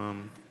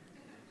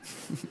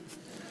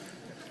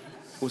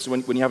 Also,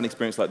 when you have an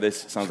experience like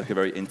this, it sounds like a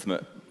very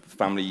intimate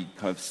family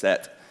kind of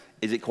set.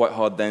 Is it quite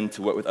hard then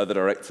to work with other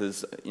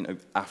directors, you know,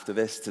 after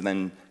this, to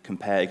then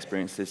compare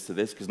experiences to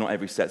this? Because not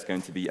every set's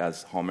going to be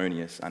as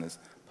harmonious and as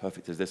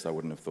perfect as this, I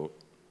wouldn't have thought.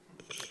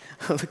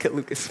 Look at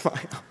Lucas smile.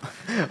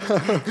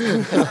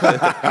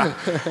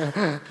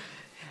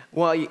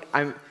 Well,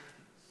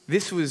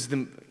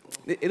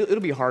 it'll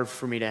be hard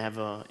for me to have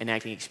an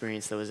acting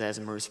experience that was as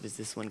immersive as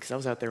this one, because I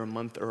was out there a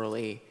month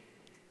early,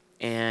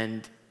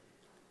 and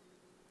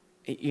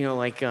you know,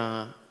 like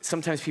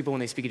sometimes people, when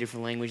they speak a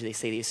different language, they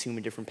say they assume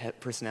a different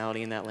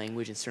personality in that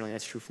language, and certainly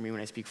that's true for me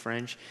when I speak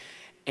French.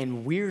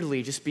 And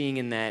weirdly, just being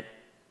in that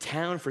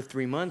town for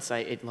 3 months,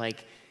 I don't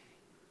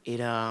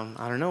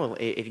know,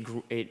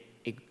 it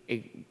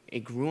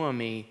it grew on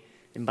me,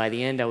 and by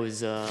the end I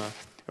was a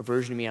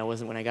version of me I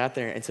wasn't when I got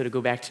there. And so to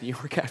go back to New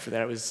York after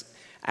that, it was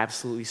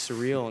absolutely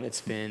surreal, and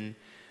it's been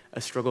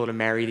a struggle to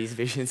marry these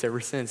visions ever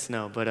since.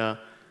 No, but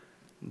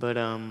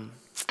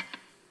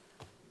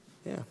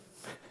yeah.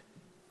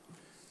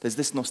 There's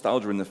this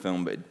nostalgia in the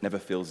film, but it never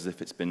feels as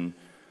if it's been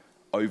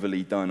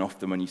overly done.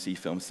 Often when you see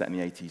films set in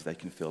the 80s, they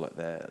can feel like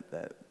they're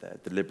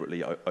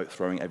deliberately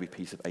throwing every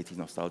piece of 80s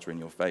nostalgia in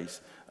your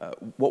face.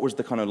 What was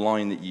the kind of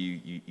line that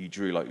you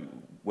drew? Like,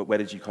 where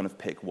did you kind of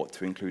pick what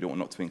to include or what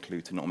not to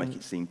include to not make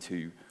it seem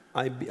too...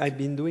 I've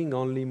been doing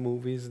only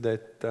movies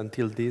that,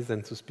 until this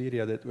and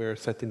Suspiria, that were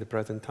set in the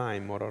present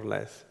time, more or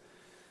less.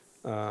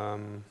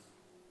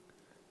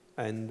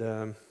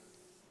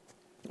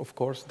 Of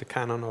course, the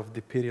canon of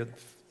the period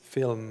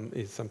film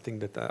is something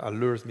that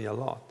allures me a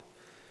lot.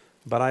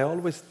 But I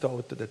always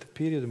thought that a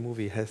period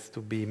movie has to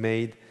be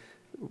made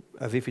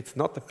as if it's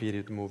not a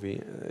period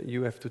movie.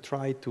 You have to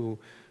try to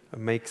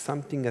make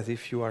something as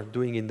if you are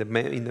doing in the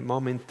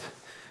moment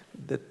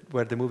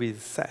where the movie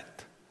is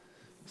set.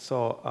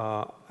 So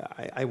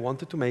I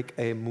wanted to make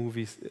a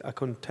movie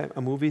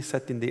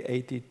set in the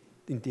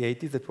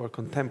 80s that were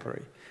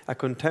contemporary, a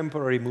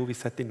contemporary movie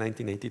set in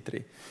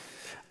 1983.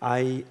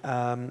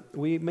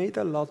 We made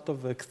a lot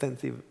of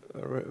extensive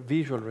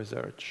visual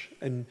research,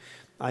 and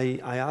I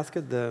asked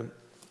a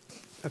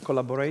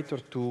collaborator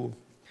to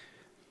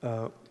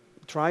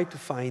try to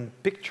find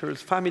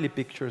pictures, family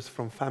pictures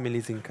from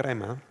families in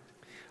Crema,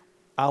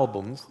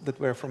 albums that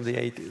were from the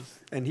 80s.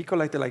 And he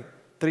collected like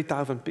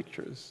 3,000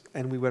 pictures,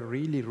 and we were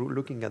really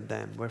looking at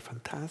them. Were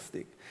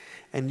fantastic.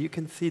 And you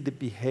can see the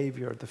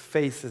behavior, the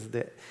faces,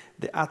 the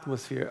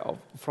atmosphere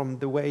from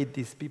the way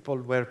these people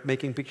were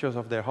making pictures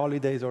of their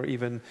holidays, or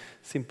even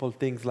simple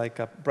things like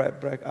a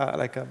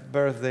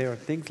birthday or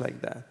things like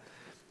that.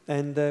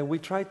 And we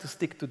tried to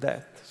stick to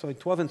that. So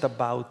it wasn't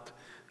about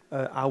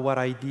our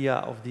idea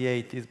of the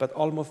 80s, but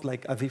almost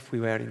like as if we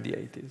were in the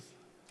 80s.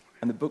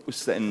 And the book was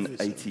set in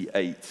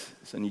 88,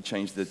 so you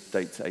changed the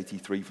date to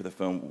 83 for the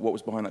film. What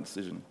was behind that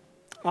decision?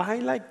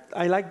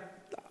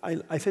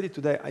 I said it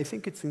today, I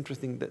think it's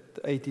interesting that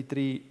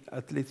 83,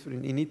 at least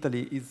in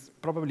Italy, is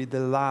probably the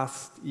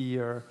last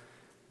year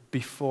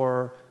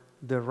before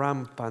the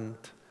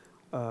rampant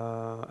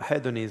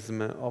hedonism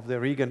of the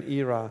Reagan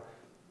era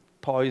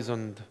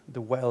poisoned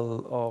the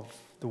well of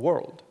the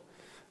world.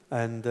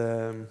 And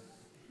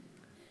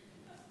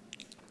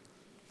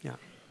yeah,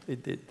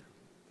 it did.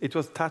 It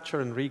was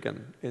Thatcher and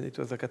Reagan, and it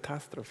was a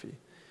catastrophe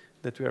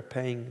that we are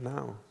paying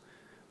now.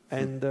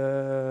 And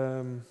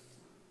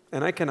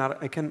I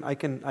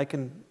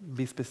can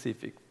be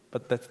specific,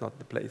 but that's not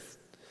the place.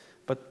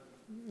 But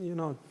you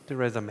know,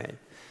 Theresa May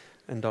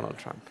and Donald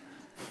Trump.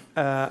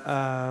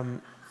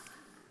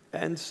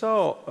 And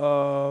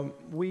so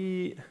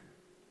we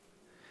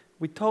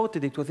thought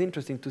that it was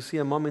interesting to see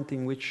a moment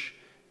in which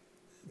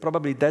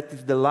probably that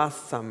is the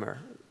last summer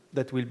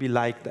that will be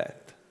like that.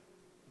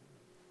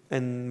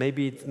 And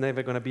maybe it's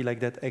never going to be like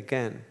that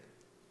again.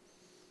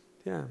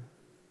 Yeah. Do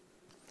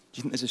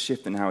you think there's a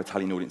shift in how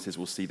Italian audiences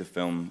will see the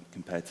film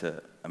compared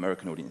to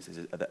American audiences?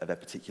 Is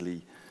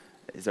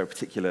there a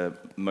particular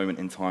moment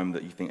in time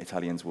that you think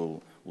Italians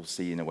will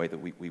see in a way that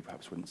we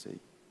perhaps wouldn't see?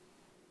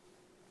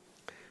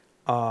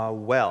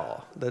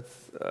 Well,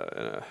 that's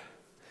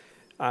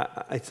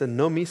it's a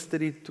no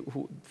mystery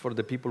for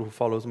the people who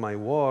follows my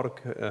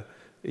work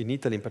in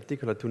Italy in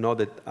particular to know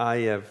that I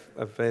have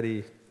a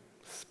very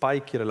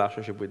spiky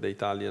relationship with the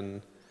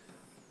Italian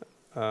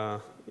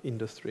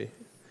industry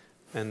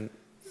and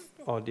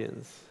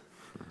audience.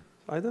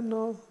 I don't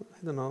know.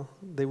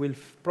 They will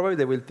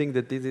think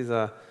that this is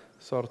a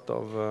sort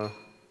of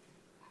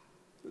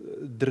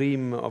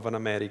dream of an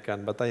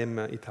American, but I am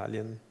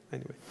Italian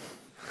anyway.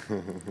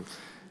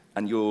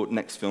 And your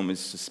next film is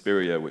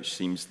Suspiria, which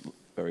seems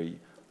very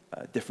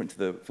different to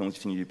the films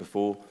you've seen you do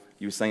before.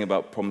 You were saying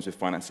about problems with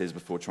finances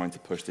before trying to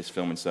push this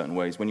film in certain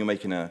ways. When you're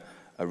making a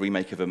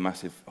remake of a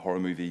massive horror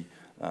movie,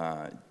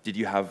 did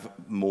you have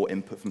more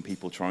input from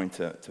people trying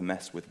to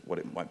mess with what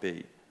it might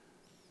be?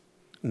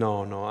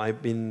 No,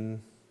 I've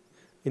been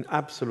in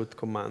absolute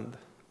command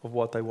of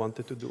what I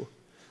wanted to do.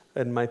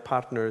 And my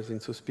partners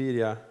in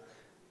Suspiria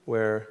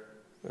were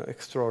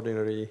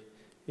extraordinary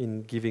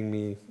in giving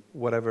me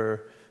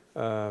whatever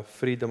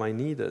freedom I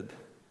needed.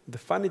 The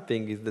funny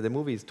thing is that the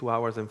movie is 2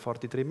 hours and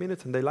 43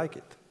 minutes, and they like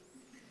it.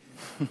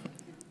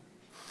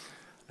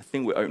 I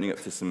think we're opening up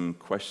to some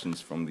questions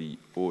from the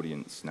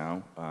audience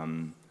now. I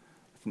think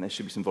there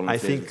should be some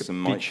volunteers with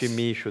some mics. I think Peachy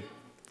Me should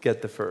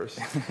get the first.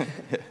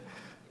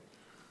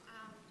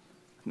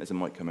 There's a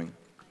mic coming.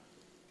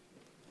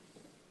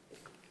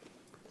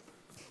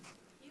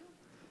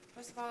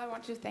 First of all, I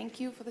want to thank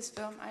you for this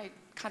film. I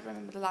can't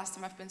remember the last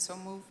time I've been so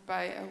moved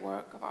by a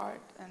work of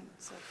art, and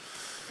so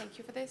thank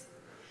you for this.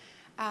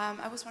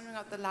 I was wondering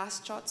about the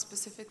last shot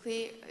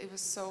specifically. It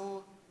was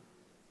so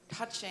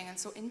touching and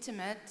so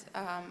intimate.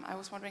 I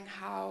was wondering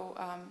how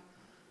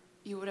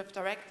you would have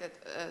directed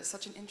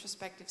such an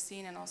introspective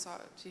scene, and also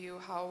to you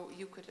how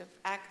you could have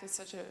acted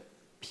such a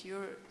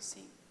pure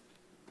scene.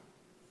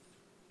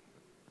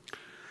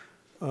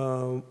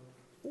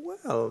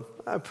 Well,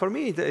 for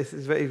me,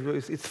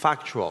 it's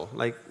factual.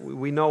 Like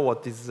we know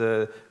what is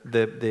the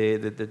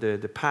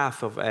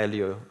path of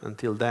Elio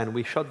until then.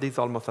 We shot this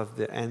almost at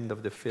the end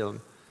of the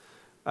film.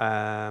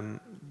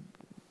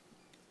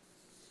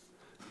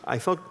 I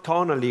thought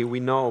tonally we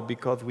know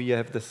because we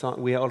have the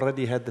song. We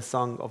already had the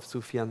song of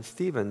Sufjan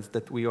Stevens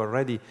that we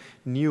already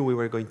knew we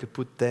were going to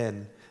put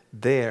then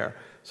there.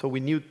 So we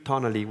knew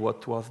tonally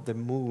what was the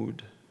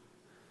mood.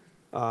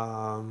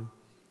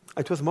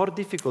 It was more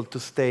difficult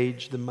to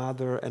stage the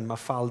mother and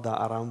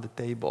Mafalda around the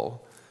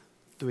table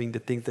doing the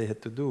things they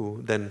had to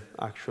do than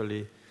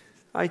actually...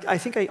 I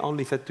think I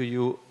only said to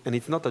you, and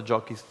it's not a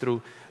joke, it's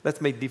true,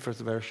 let's make different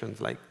versions,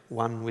 like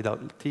one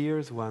without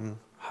tears, one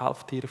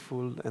half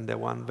tearful, and the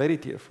one very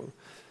tearful.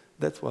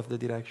 That was the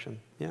direction,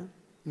 yeah?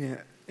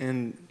 Yeah,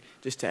 and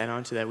just to add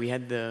on to that, we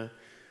had the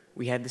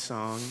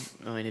song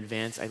in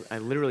advance. I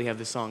literally have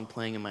the song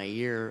playing in my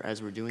ear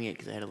as we're doing it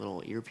because I had a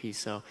little earpiece,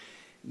 so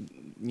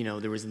you know,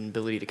 there was an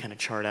ability to kind of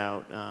chart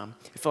out.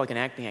 It felt like an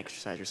acting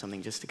exercise or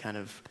something, just to kind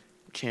of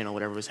channel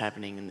whatever was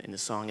happening in the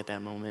song at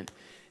that moment,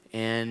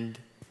 and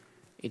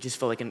it just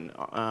felt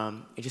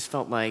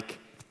like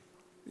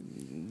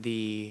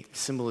the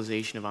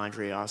symbolization of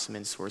Andre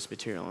Osman's source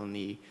material and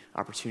the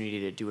opportunity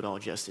to do it all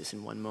justice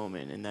in one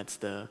moment, and that's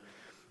the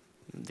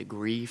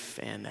grief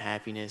and the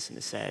happiness and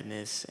the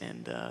sadness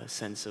and the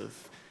sense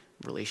of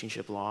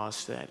relationship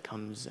loss that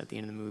comes at the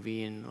end of the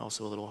movie, and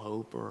also a little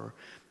hope or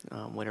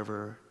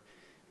whatever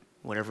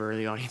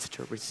the audience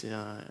interprets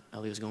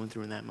Elio's going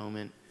through in that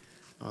moment.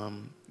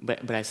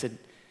 But I said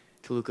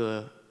to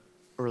Luca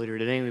earlier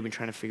today, and we've been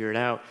trying to figure it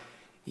out,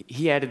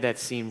 he added that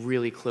scene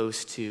really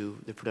close to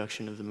the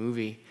production of the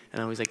movie. And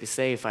I always like to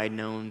say, if I had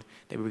known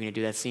that we were going to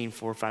do that scene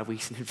 4 or 5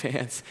 weeks in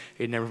advance,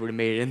 it never would have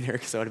made it in there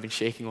because I would have been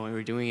shaking while we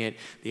were doing it.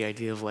 The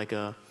idea of like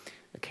a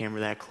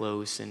camera that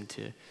close and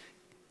to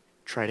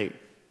try to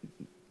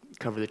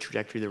cover the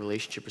trajectory of the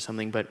relationship or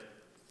something, but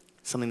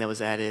something that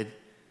was added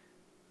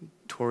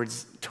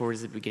towards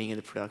the beginning of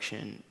the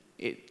production.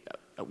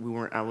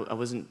 I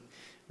wasn't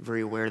very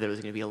aware that it was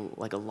going to be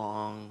like a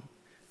long,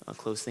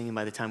 close thing, and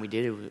by the time we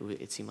did it,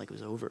 it seemed like it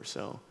was over.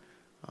 So,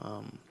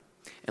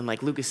 and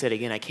like Luca said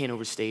again, I can't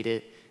overstate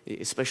it,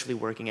 especially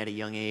working at a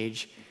young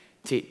age.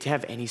 To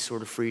have any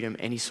sort of freedom,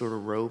 any sort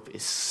of rope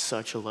is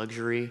such a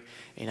luxury,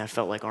 and I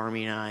felt like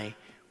Armie and I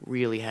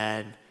really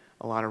had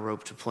a lot of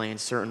rope to play, and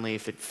certainly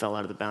if it fell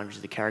out of the boundaries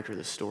of the character of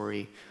the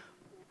story,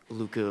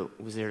 Luca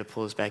was there to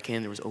pull us back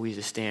in. There was always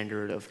a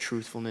standard of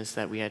truthfulness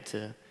that we had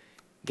to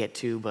get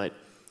to, but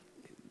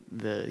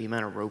the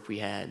amount of rope we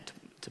had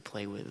to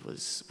play with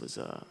was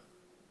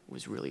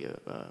really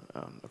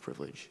a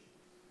privilege.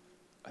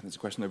 I think there's a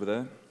question over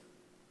there.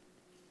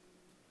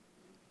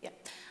 Yeah.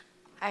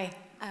 Hi.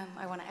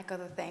 I want to echo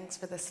the thanks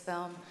for this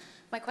film.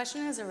 My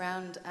question is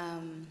around,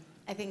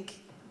 I think,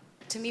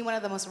 to me, one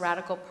of the most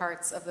radical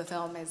parts of the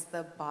film is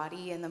the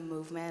body and the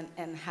movement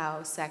and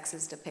how sex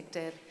is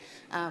depicted.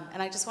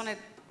 And I just wanted,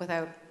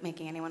 without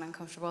making anyone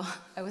uncomfortable,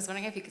 I was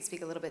wondering if you could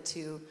speak a little bit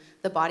to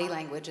the body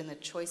language and the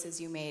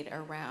choices you made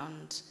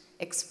around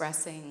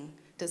expressing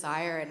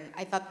desire. And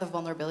I thought the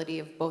vulnerability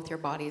of both your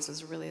bodies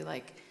was really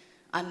like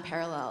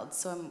unparalleled.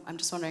 So I'm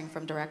just wondering,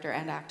 from director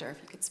and actor,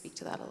 if you could speak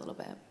to that a little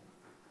bit.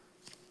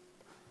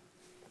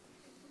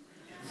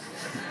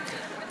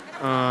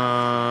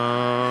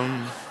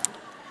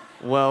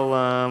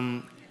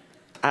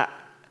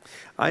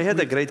 I had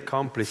a great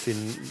complice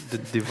in the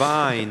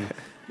divine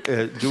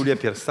Giulia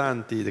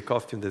Piersanti, the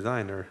costume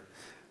designer.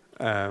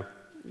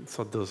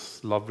 So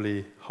those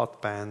lovely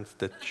hot pants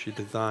that she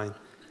designed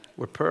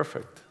were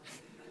perfect.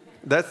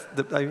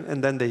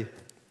 And then they,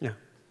 yeah.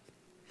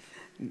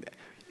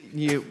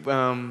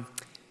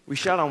 We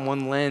shot on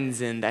one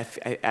lens, and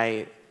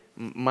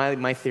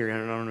my theory, I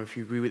don't know if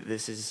you agree with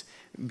this, is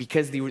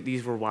because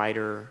these were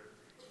wider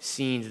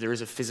scenes, there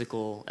is a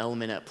physical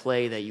element at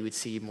play that you would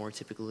see more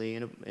typically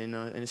in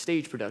a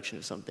stage production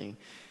of something.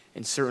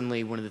 And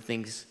certainly one of the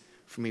things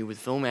for me with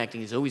film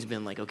acting has always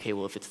been like, okay,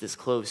 well, if it's this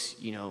close,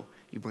 you know,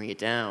 you bring it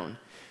down.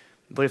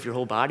 But if your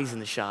whole body's in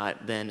the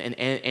shot, then,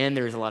 and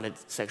there's a lot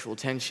of sexual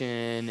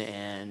tension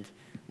and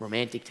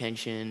romantic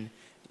tension,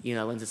 you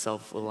know, it lends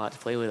itself a lot to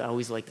play with. I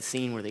always like the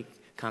scene where they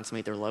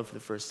consummate their love for the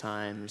first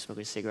time. They're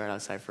smoking a cigarette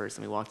outside first,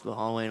 and we walk through the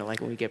hallway, and I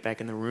like when we get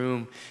back in the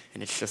room,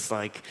 and it's just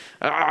like,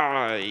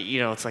 you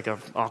know, it's like an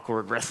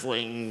awkward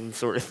wrestling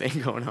sort of thing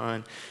going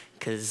on,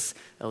 because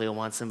Elio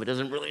wants him, but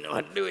doesn't really know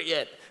how to do it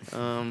yet.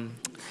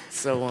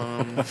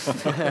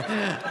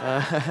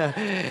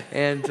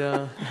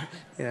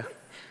 Yeah.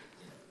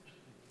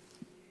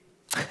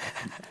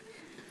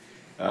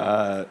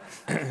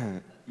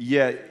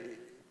 Yeah,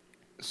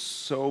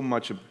 so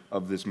much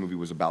of this movie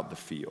was about the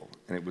feel,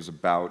 and it was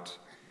about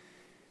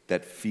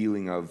that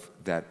feeling of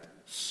that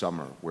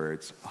summer where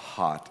it's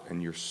hot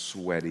and you're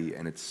sweaty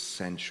and it's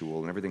sensual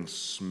and everything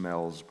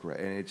smells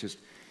great. And it just,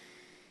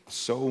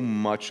 so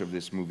much of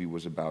this movie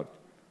was about,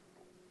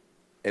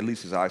 at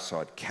least as I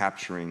saw it,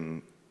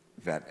 capturing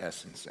that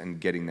essence and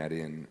getting that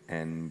in.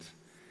 And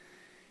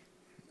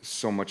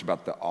so much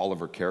about the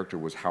Oliver character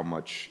was how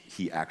much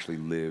he actually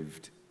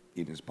lived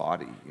in his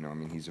body. You know, I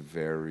mean, he's a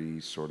very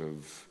sort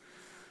of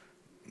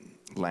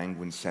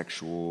languid,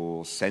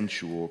 sexual,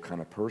 sensual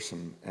kind of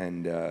person,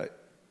 and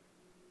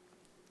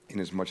in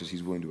as much as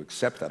he's willing to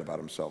accept that about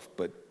himself,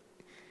 but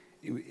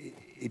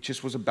it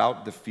just was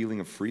about the feeling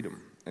of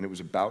freedom, and it was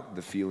about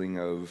the feeling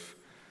of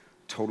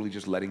totally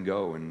just letting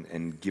go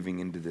and giving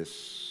into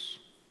this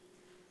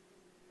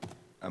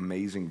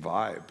amazing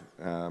vibe.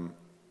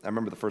 I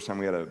remember the first time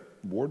we had a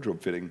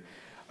wardrobe fitting,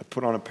 I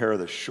put on a pair of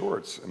the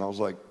shorts, and I was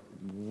like,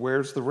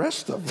 where's the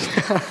rest of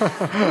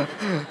them?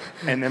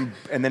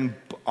 and then,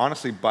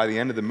 honestly, by the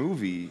end of the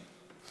movie,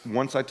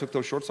 once I took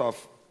those shorts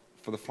off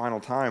for the final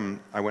time,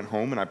 I went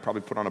home and I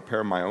probably put on a pair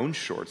of my own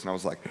shorts, and I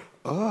was like,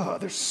 oh,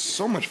 there's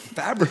so much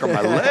fabric on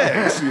my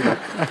legs. You know?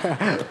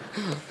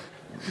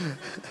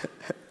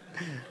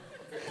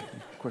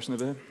 Question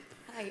over here.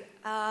 Hi.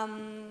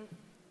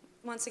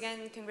 Once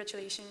again,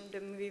 congratulations.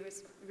 The movie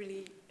was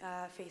really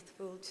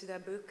faithful to the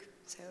book,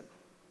 so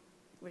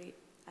really,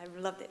 I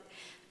loved it.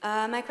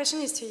 My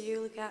question is to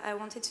you, Luca. I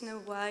wanted to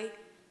know why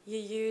you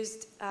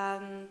used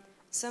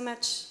so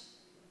much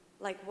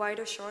like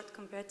wider shot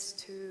compared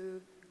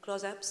to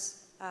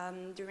close-ups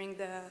during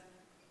the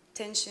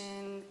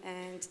tension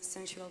and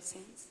sensual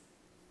scenes.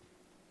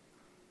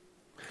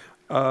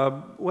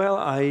 Well,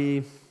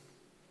 I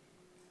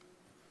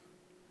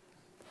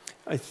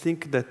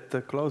think that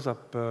the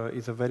close-up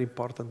is a very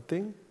important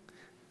thing,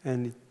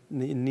 and it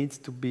needs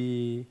to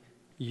be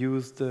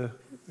used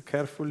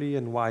carefully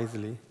and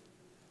wisely.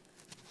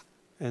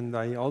 And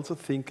I also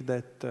think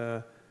that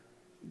the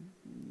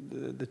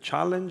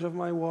challenge of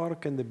my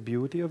work and the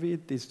beauty of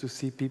it is to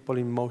see people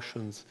in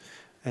motions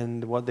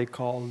and what they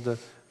call the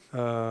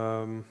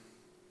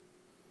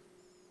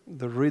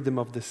rhythm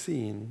of the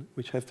scene,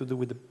 which has to do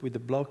with the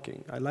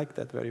blocking. I like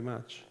that very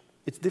much.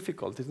 It's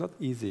difficult, it's not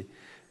easy,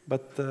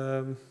 but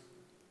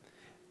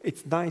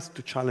it's nice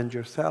to challenge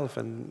yourself,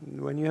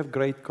 and when you have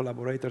great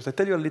collaborators. I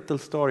tell you a little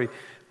story.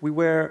 We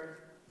were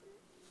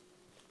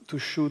to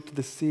shoot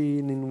the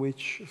scene in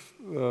which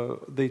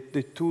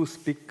the two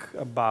speak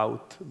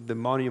about the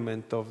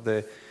monument of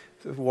the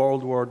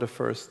World War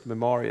I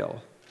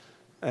memorial,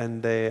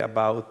 and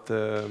about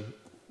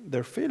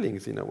their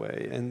feelings in a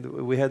way. And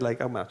we had like,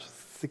 how much?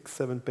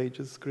 6-7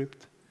 pages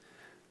script.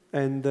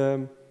 And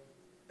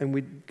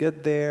we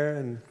get there,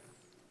 and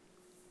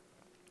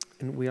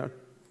we are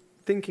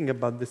thinking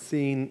about the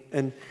scene,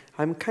 and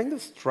I'm kind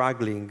of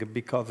struggling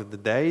because the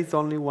day is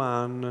only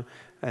one,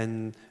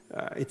 and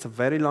it's a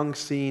very long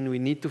scene. We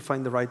need to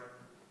find the right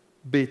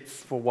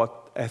bits for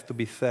what has to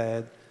be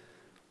said.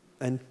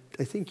 And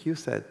I think you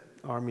said,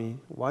 Armie,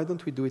 why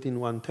don't we do it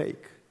in one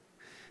take?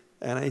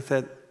 And I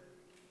said,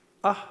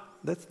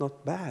 that's not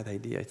a bad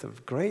idea. It's a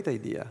great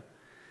idea.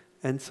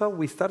 And so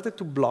we started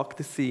to block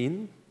the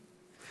scene,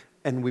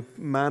 and we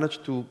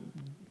managed to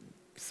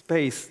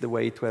space the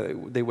way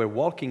they were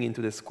walking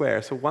into the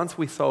square. So once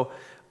we saw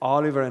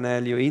Oliver and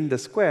Elio in the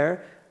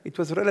square, it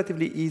was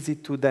relatively easy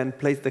to then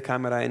place the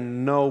camera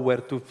and know where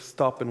to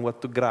stop and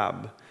what to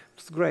grab. It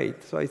was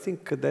great. So I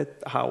think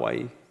that's how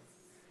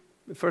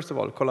first of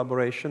all,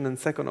 collaboration, and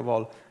second of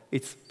all,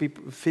 it's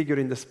people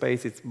figuring the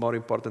space. It's more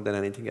important than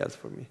anything else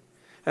for me.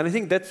 And I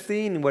think that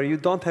scene where you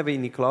don't have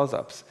any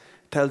close-ups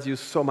tells you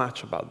so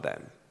much about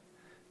them.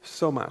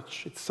 So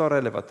much. It's so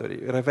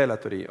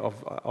revelatory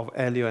of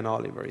Elio and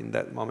Oliver in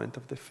that moment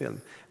of the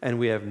film. And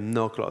we have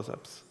no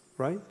close-ups,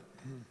 right?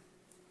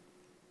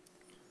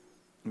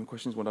 Any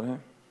questions? One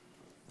down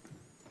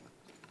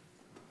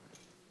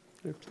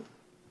here.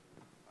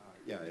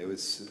 Yeah, it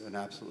was an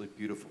absolutely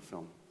beautiful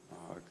film.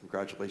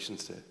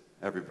 Congratulations to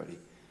everybody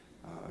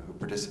who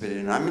participated.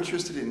 And I'm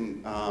interested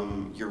in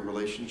your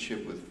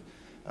relationship with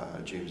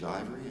James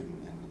Ivory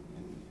and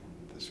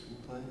the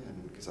screenplay,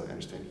 and because I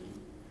understand he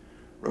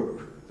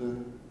wrote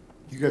the...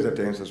 You guys have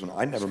to answer this one.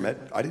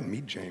 I didn't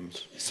meet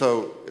James.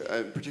 So,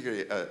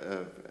 particularly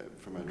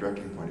from a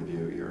directing point of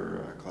view,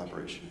 your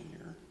collaboration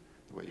and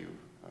the way you,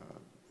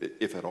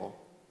 if at all,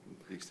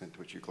 the extent to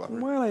which you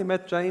collaborate. Well, I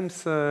met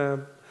James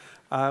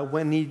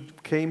when he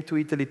came to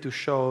Italy to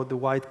show The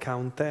White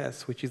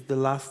Countess, which is the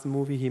last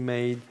movie he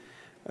made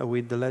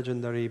with the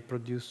legendary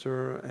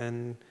producer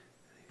and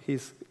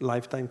his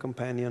lifetime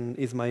companion,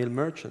 Ismail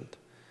Merchant.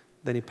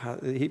 Then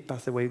he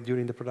passed away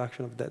during the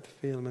production of that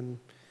film,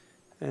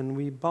 and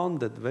we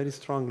bonded very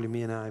strongly,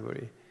 me and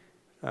Ivory.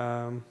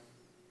 I'm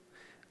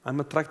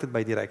attracted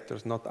by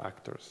directors, not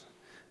actors,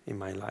 in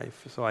my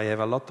life. So I have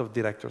a lot of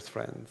directors'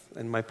 friends,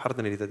 and my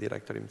partner is a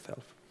director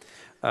himself.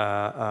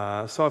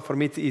 So for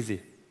me, it's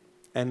easy.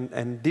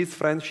 And this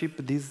friendship,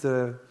 this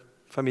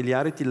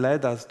familiarity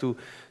led us to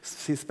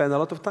spend a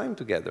lot of time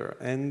together.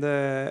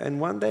 And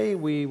one day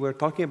we were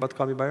talking about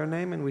Call Me By Your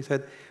Name, and we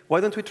said,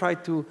 why don't we try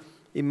to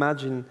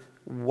imagine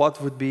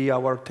what would be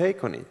our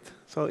take on it?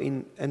 So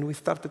and we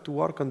started to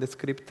work on the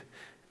script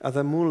as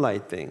a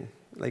moonlight thing,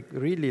 like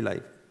really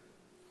like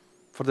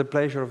for the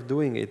pleasure of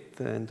doing it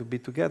and to be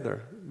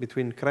together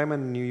between Crema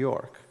and New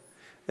York.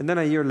 And then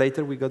a year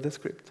later, we got the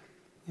script.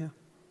 Yeah.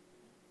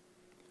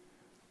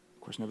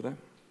 Question over there.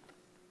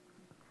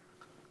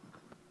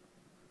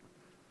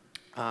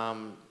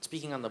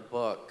 Speaking on the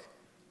book,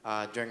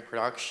 during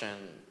production,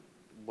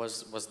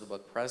 was the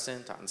book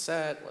present on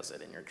set? Was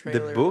it in your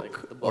trailer? The book,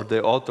 like, the book? Or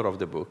the author of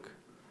the book?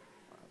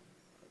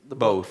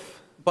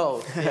 Both.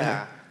 Both,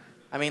 yeah.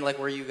 I mean, like,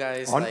 were you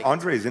guys like...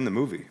 Andre's in the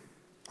movie.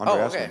 Andre oh,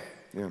 asked okay. him.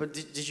 Yeah. But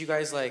did you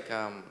guys, like,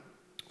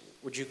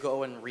 would you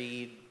go and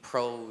read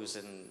prose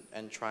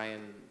and try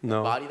and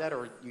embody that,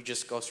 or you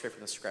just go straight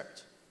from the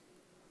script?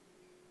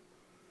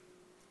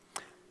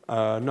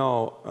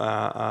 No,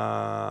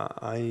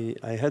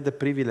 I had the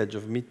privilege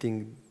of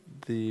meeting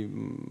the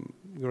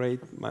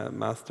great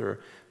master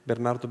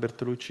Bernardo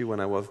Bertolucci when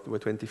I was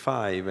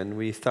 25, and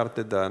we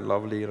started a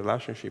lovely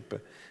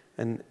relationship.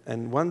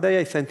 And one day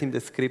I sent him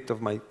the script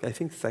of my, I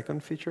think,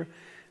 second feature,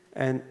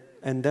 and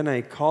then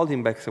I called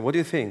him back and said, "What do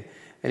you think?"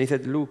 And he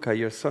said, "Luca,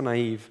 you're so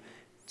naive.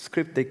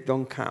 Script, they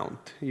don't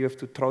count. You have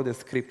to throw the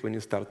script when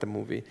you start a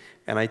movie."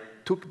 And I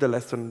took the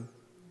lesson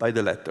by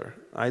the letter.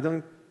 I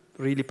don't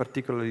really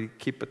particularly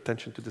keep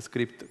attention to the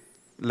script,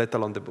 let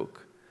alone the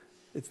book.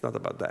 It's not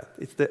about that.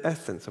 It's the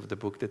essence of the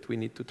book that we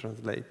need to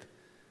translate.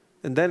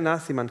 And then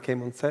Nasiman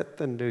came on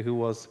set, and he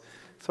was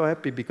so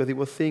happy because he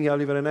was seeing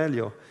Oliver and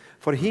Elio.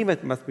 For him,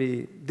 it must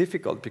be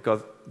difficult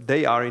because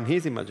they are in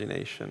his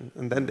imagination,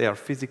 and then they are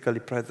physically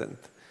present.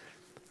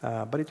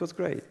 But it was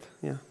great,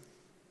 yeah.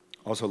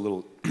 Also, a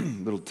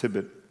little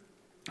tidbit.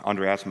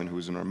 Andre Assman, who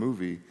was in our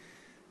movie,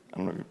 I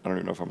don't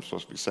even know if I'm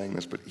supposed to be saying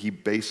this, but he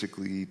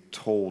basically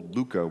told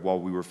Luca while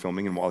we were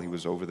filming and while he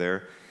was over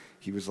there,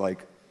 he was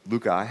like,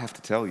 "Luca, I have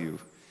to tell you,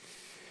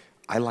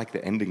 I like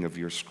the ending of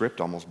your script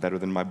almost better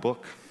than my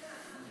book."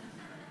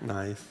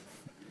 Nice.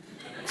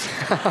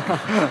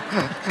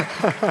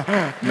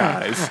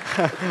 Nice.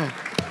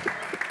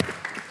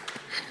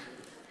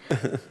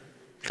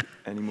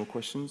 Any more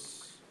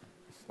questions?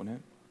 One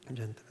here.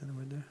 Gentleman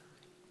over there.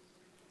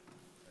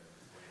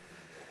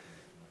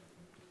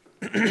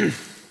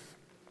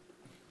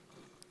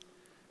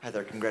 Hi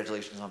there,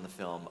 congratulations on the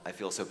film. I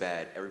feel so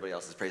bad. Everybody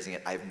else is praising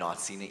it. I have not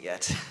seen it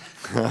yet.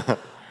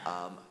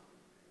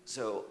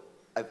 So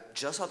I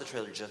just saw the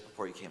trailer just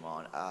before you came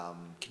on.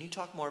 Can you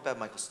talk more about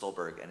Michael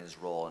Stolberg and his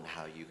role and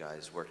how you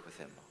guys worked with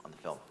him on the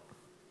film?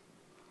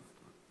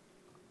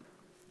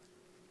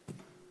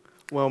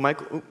 Well,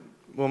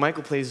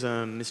 Michael plays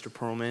Mr.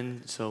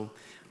 Perlman, so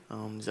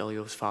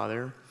Zelio's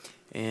father,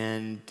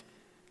 and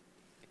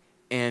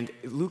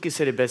Lucas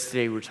said it best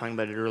today. We were talking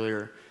about it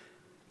earlier.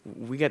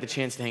 We got the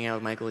chance to hang out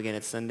with Michael again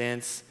at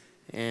Sundance,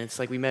 and it's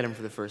like we met him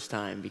for the first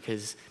time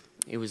because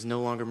it was no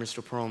longer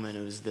Mr. Perlman.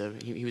 It was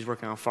he was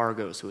working on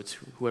Fargo, so it's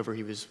whoever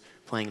he was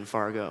playing in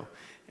Fargo.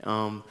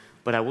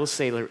 But I will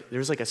say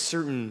there's like a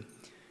certain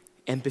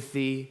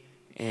empathy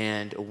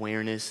and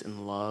awareness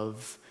and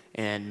love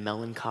and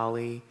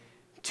melancholy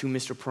to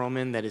Mr.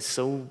 Perlman that is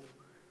so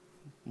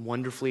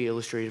wonderfully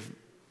illustrated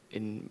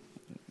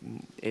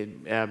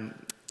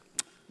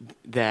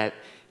that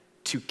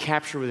to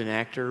capture with an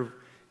actor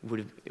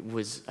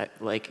was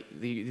like,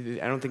 I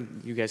don't think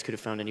you guys could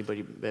have found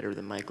anybody better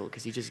than Michael,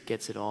 because he just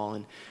gets it all.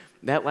 And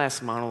that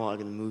last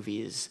monologue in the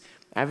movie is,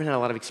 I haven't had a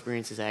lot of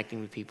experiences acting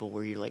with people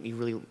where you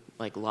really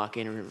like lock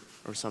in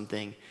or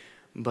something.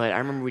 But I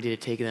remember we did a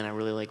take, and then I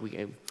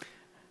really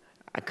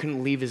I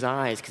couldn't leave his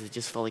eyes because it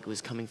just felt like it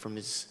was coming from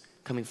his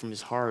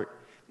heart.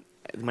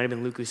 It might have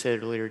been Luke who said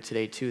it earlier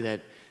today too,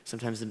 that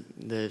sometimes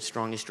the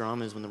strongest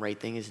drama is when the right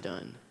thing is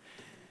done.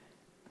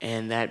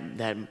 And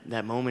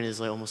that moment is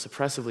like almost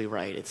oppressively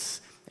right.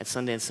 It's at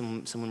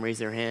Sundance, someone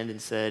raised their hand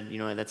and said, you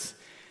know, that's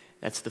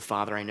the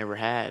father I never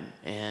had.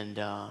 And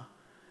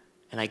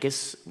I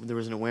guess there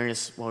was an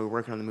awareness while we were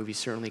working on the movie,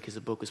 certainly because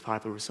the book was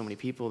popular with so many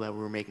people, that we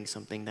were making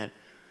something that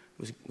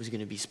was going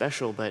to be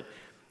special. But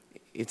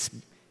it's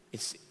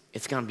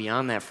gone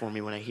beyond that for me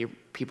when I hear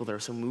people that are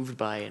so moved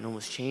by it and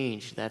almost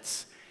changed.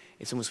 It's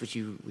almost what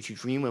you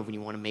dream of when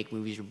you want to make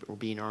movies or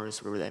be an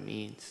artist, whatever that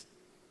means.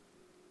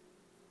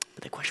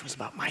 But the question was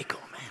about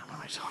Michael, man. What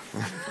am I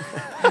talking?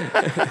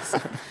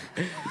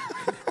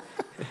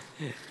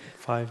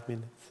 5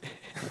 minutes.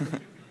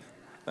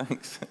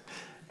 Thanks.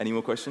 Any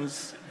more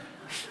questions?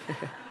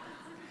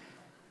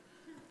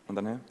 And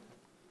then here.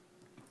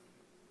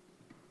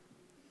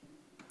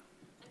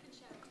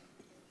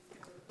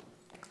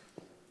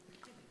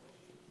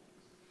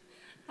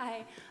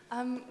 Hi.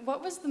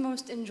 What was the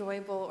most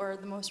enjoyable or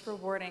the most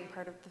rewarding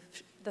part of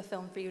the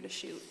film for you to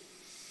shoot?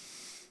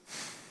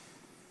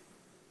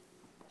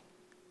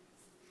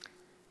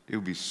 It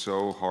would be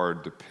so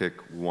hard to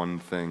pick one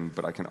thing,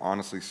 but I can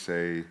honestly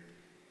say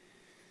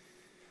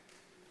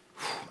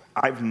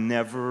I've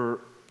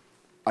never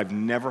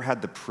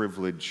had the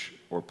privilege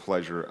or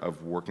pleasure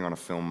of working on a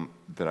film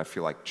that I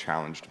feel like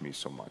challenged me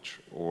so much,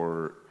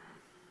 or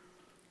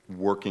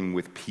working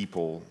with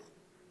people,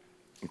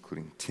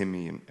 including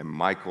Timmy and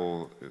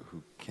Michael,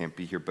 who can't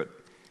be here, but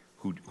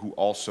who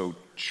also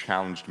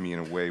challenged me in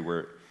a way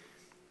where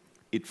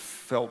it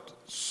felt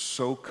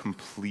so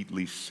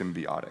completely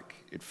symbiotic.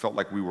 It felt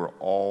like we were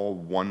all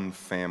one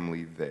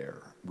family there.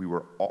 We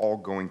were all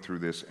going through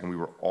this, and we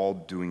were all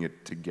doing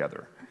it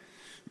together.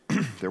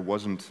 There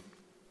wasn't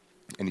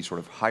any sort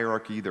of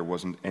hierarchy. There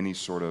wasn't any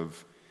sort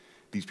of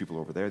these people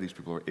over there, these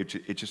people over,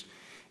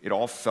 it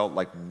all felt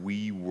like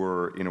we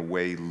were, in a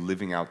way,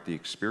 living out the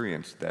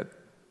experience that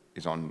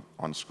is on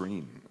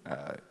screen.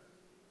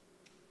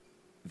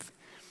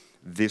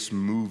 This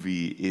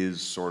movie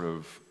is sort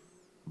of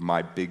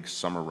my big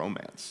summer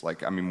romance.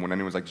 Like, I mean, when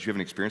anyone's like, did you have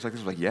an experience like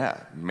this? I was like,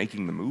 yeah,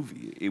 making the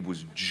movie. It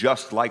was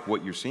just like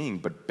what you're seeing,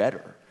 but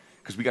better.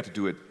 Because we got to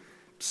do it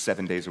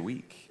 7 days a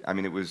week. I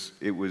mean,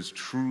 it was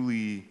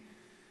truly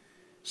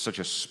such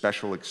a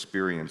special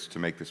experience to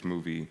make this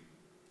movie.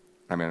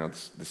 I mean, I know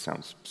this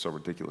sounds so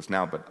ridiculous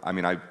now, but I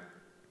mean,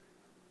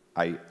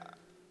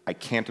 I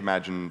can't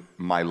imagine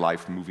my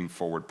life moving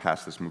forward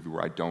past this movie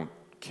where I don't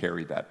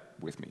carry that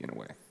with me in a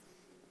way.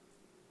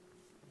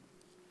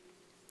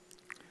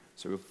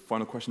 So a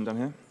final question down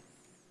here.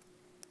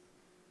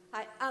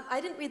 Hi,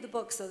 I didn't read the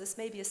book, so this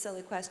may be a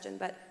silly question,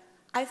 but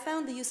I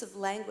found the use of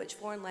language,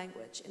 foreign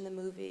language, in the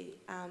movie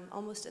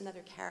almost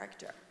another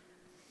character.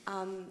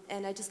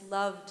 And I just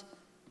loved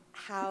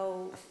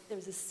how there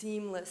was a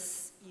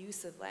seamless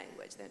use of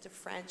language. There's a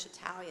French,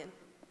 Italian,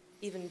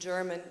 even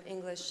German,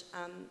 English.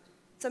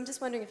 So I'm just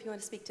wondering if you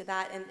want to speak to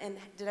that, and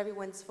did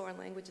everyone's foreign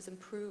languages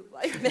improve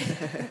while you made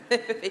the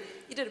movie?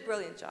 You did a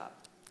brilliant job.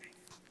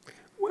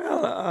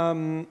 Well,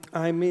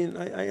 I mean,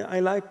 I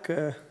like,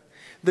 there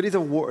is a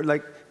word,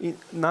 like,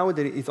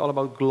 nowadays it's all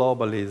about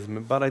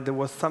globalism, but there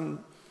was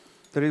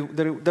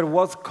there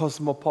was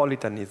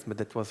cosmopolitanism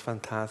that was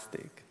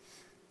fantastic.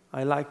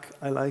 I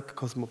like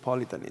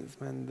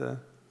cosmopolitanism, and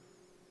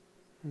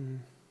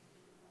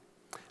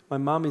my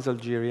mom is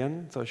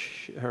Algerian, so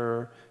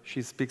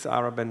she speaks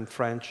Arab and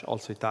French,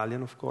 also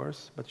Italian, of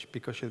course, but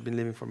because she's been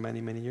living for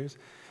many, many years.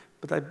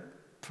 But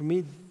for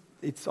me,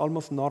 it's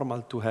almost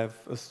normal to have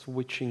a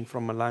switching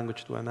from a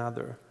language to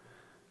another.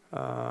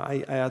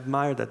 I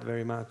admire that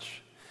very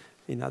much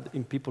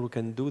in people who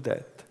can do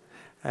that.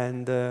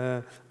 And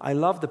I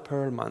love the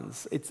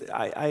Perlmans. It's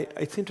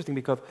interesting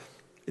because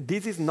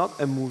this is not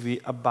a movie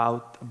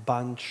about a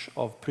bunch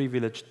of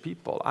privileged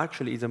people.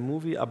 Actually, it's a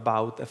movie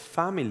about a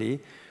family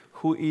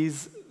who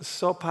is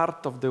so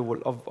part of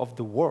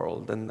the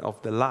world and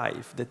of the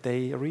life that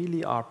they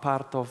really are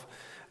part of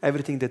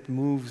everything that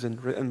moves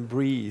and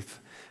breathes.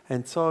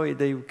 And so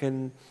they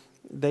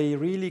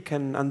really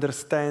can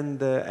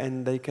understand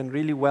and they can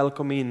really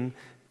welcome in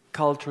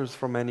cultures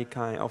from any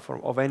kind,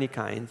 of any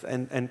kind,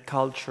 and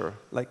culture.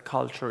 Like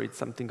culture, it's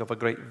something of a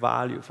great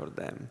value for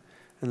them.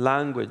 And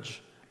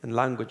language and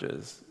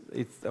languages,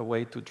 it's a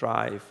way to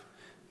drive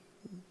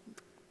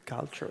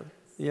culture,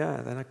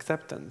 yeah, and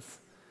acceptance.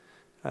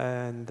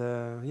 And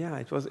yeah,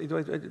 it was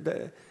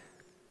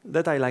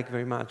that I like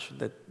very much,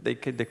 that they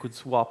could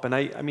swap. And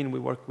I mean, we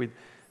work with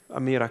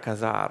Amira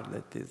Kazar,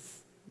 that is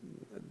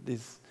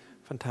this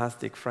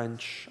fantastic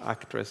French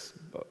actress,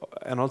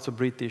 and also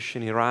British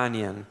and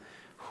Iranian,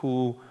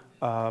 who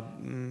had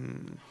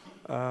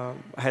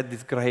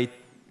this great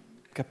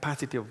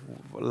capacity of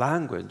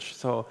language.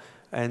 So,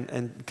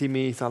 and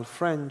Timmy is all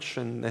French,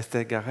 and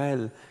Esther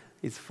Garel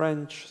is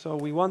French. So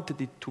we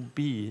wanted it to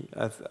be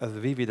as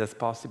vivid as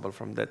possible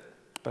from that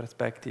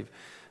perspective.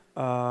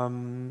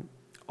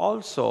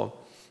 Also,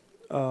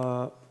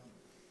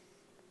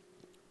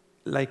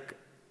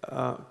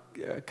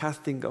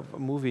 casting of a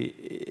movie,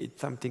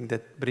 it's something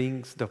that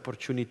brings the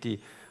opportunity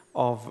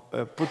of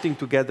putting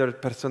together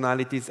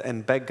personalities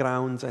and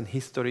backgrounds and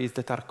histories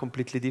that are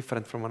completely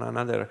different from one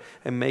another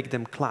and make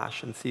them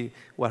clash and see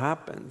what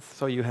happens.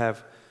 So you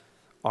have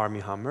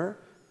Armie Hammer,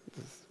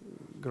 this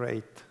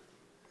great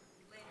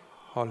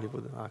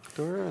Hollywood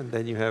actor, and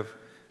then you have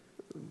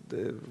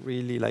the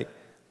really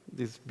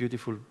this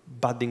beautiful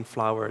budding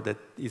flower that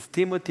is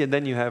Timothée, and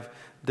then you have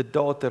the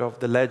daughter of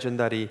the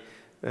legendary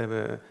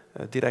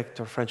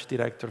French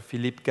director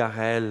Philippe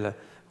Garel,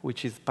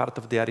 which is part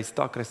of the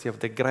aristocracy of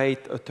the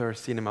great auteur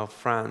cinema of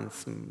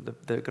France.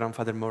 The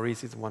grandfather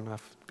Maurice is one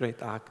of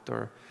great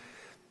actor.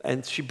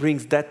 And she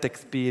brings that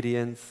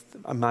experience.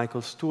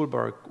 Michael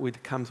Stuhlbarg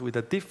comes with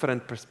a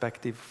different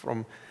perspective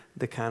from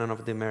the canon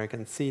of the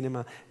American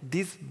cinema.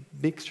 This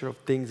mixture of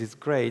things is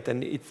great,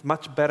 and it's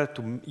much better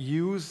to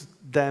use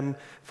them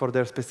for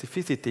their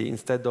specificity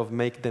instead of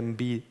make them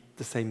be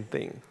the same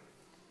thing.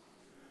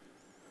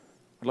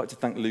 I'd like to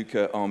thank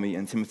Luca, Armie,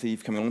 and Timothée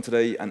for coming along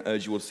today, and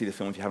urge you all to see the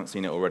film if you haven't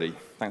seen it already.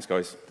 Thanks,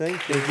 guys.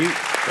 Thank you.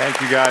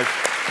 Thank you, guys.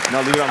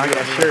 Now, Luca, I'm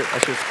going to share it. I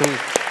should cool.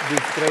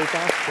 This great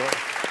actor.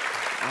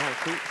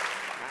 Cool.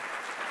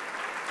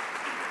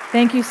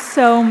 Thank you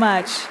so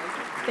much.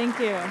 Thank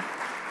you.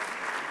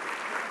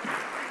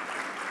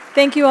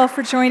 Thank you all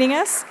for joining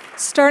us.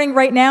 Starting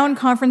right now in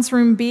Conference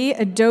Room B,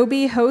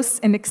 Adobe hosts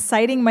an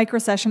exciting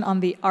microsession on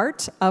the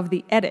art of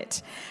the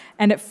edit.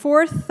 And at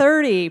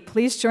 4:30,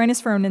 please join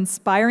us for an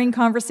inspiring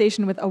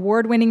conversation with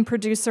award-winning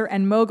producer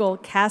and mogul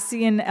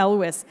Cassian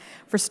Elwes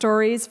for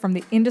stories from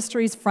the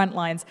industry's front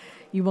lines.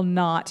 You will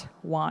not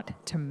want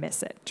to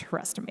miss it,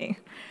 trust me.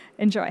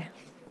 Enjoy.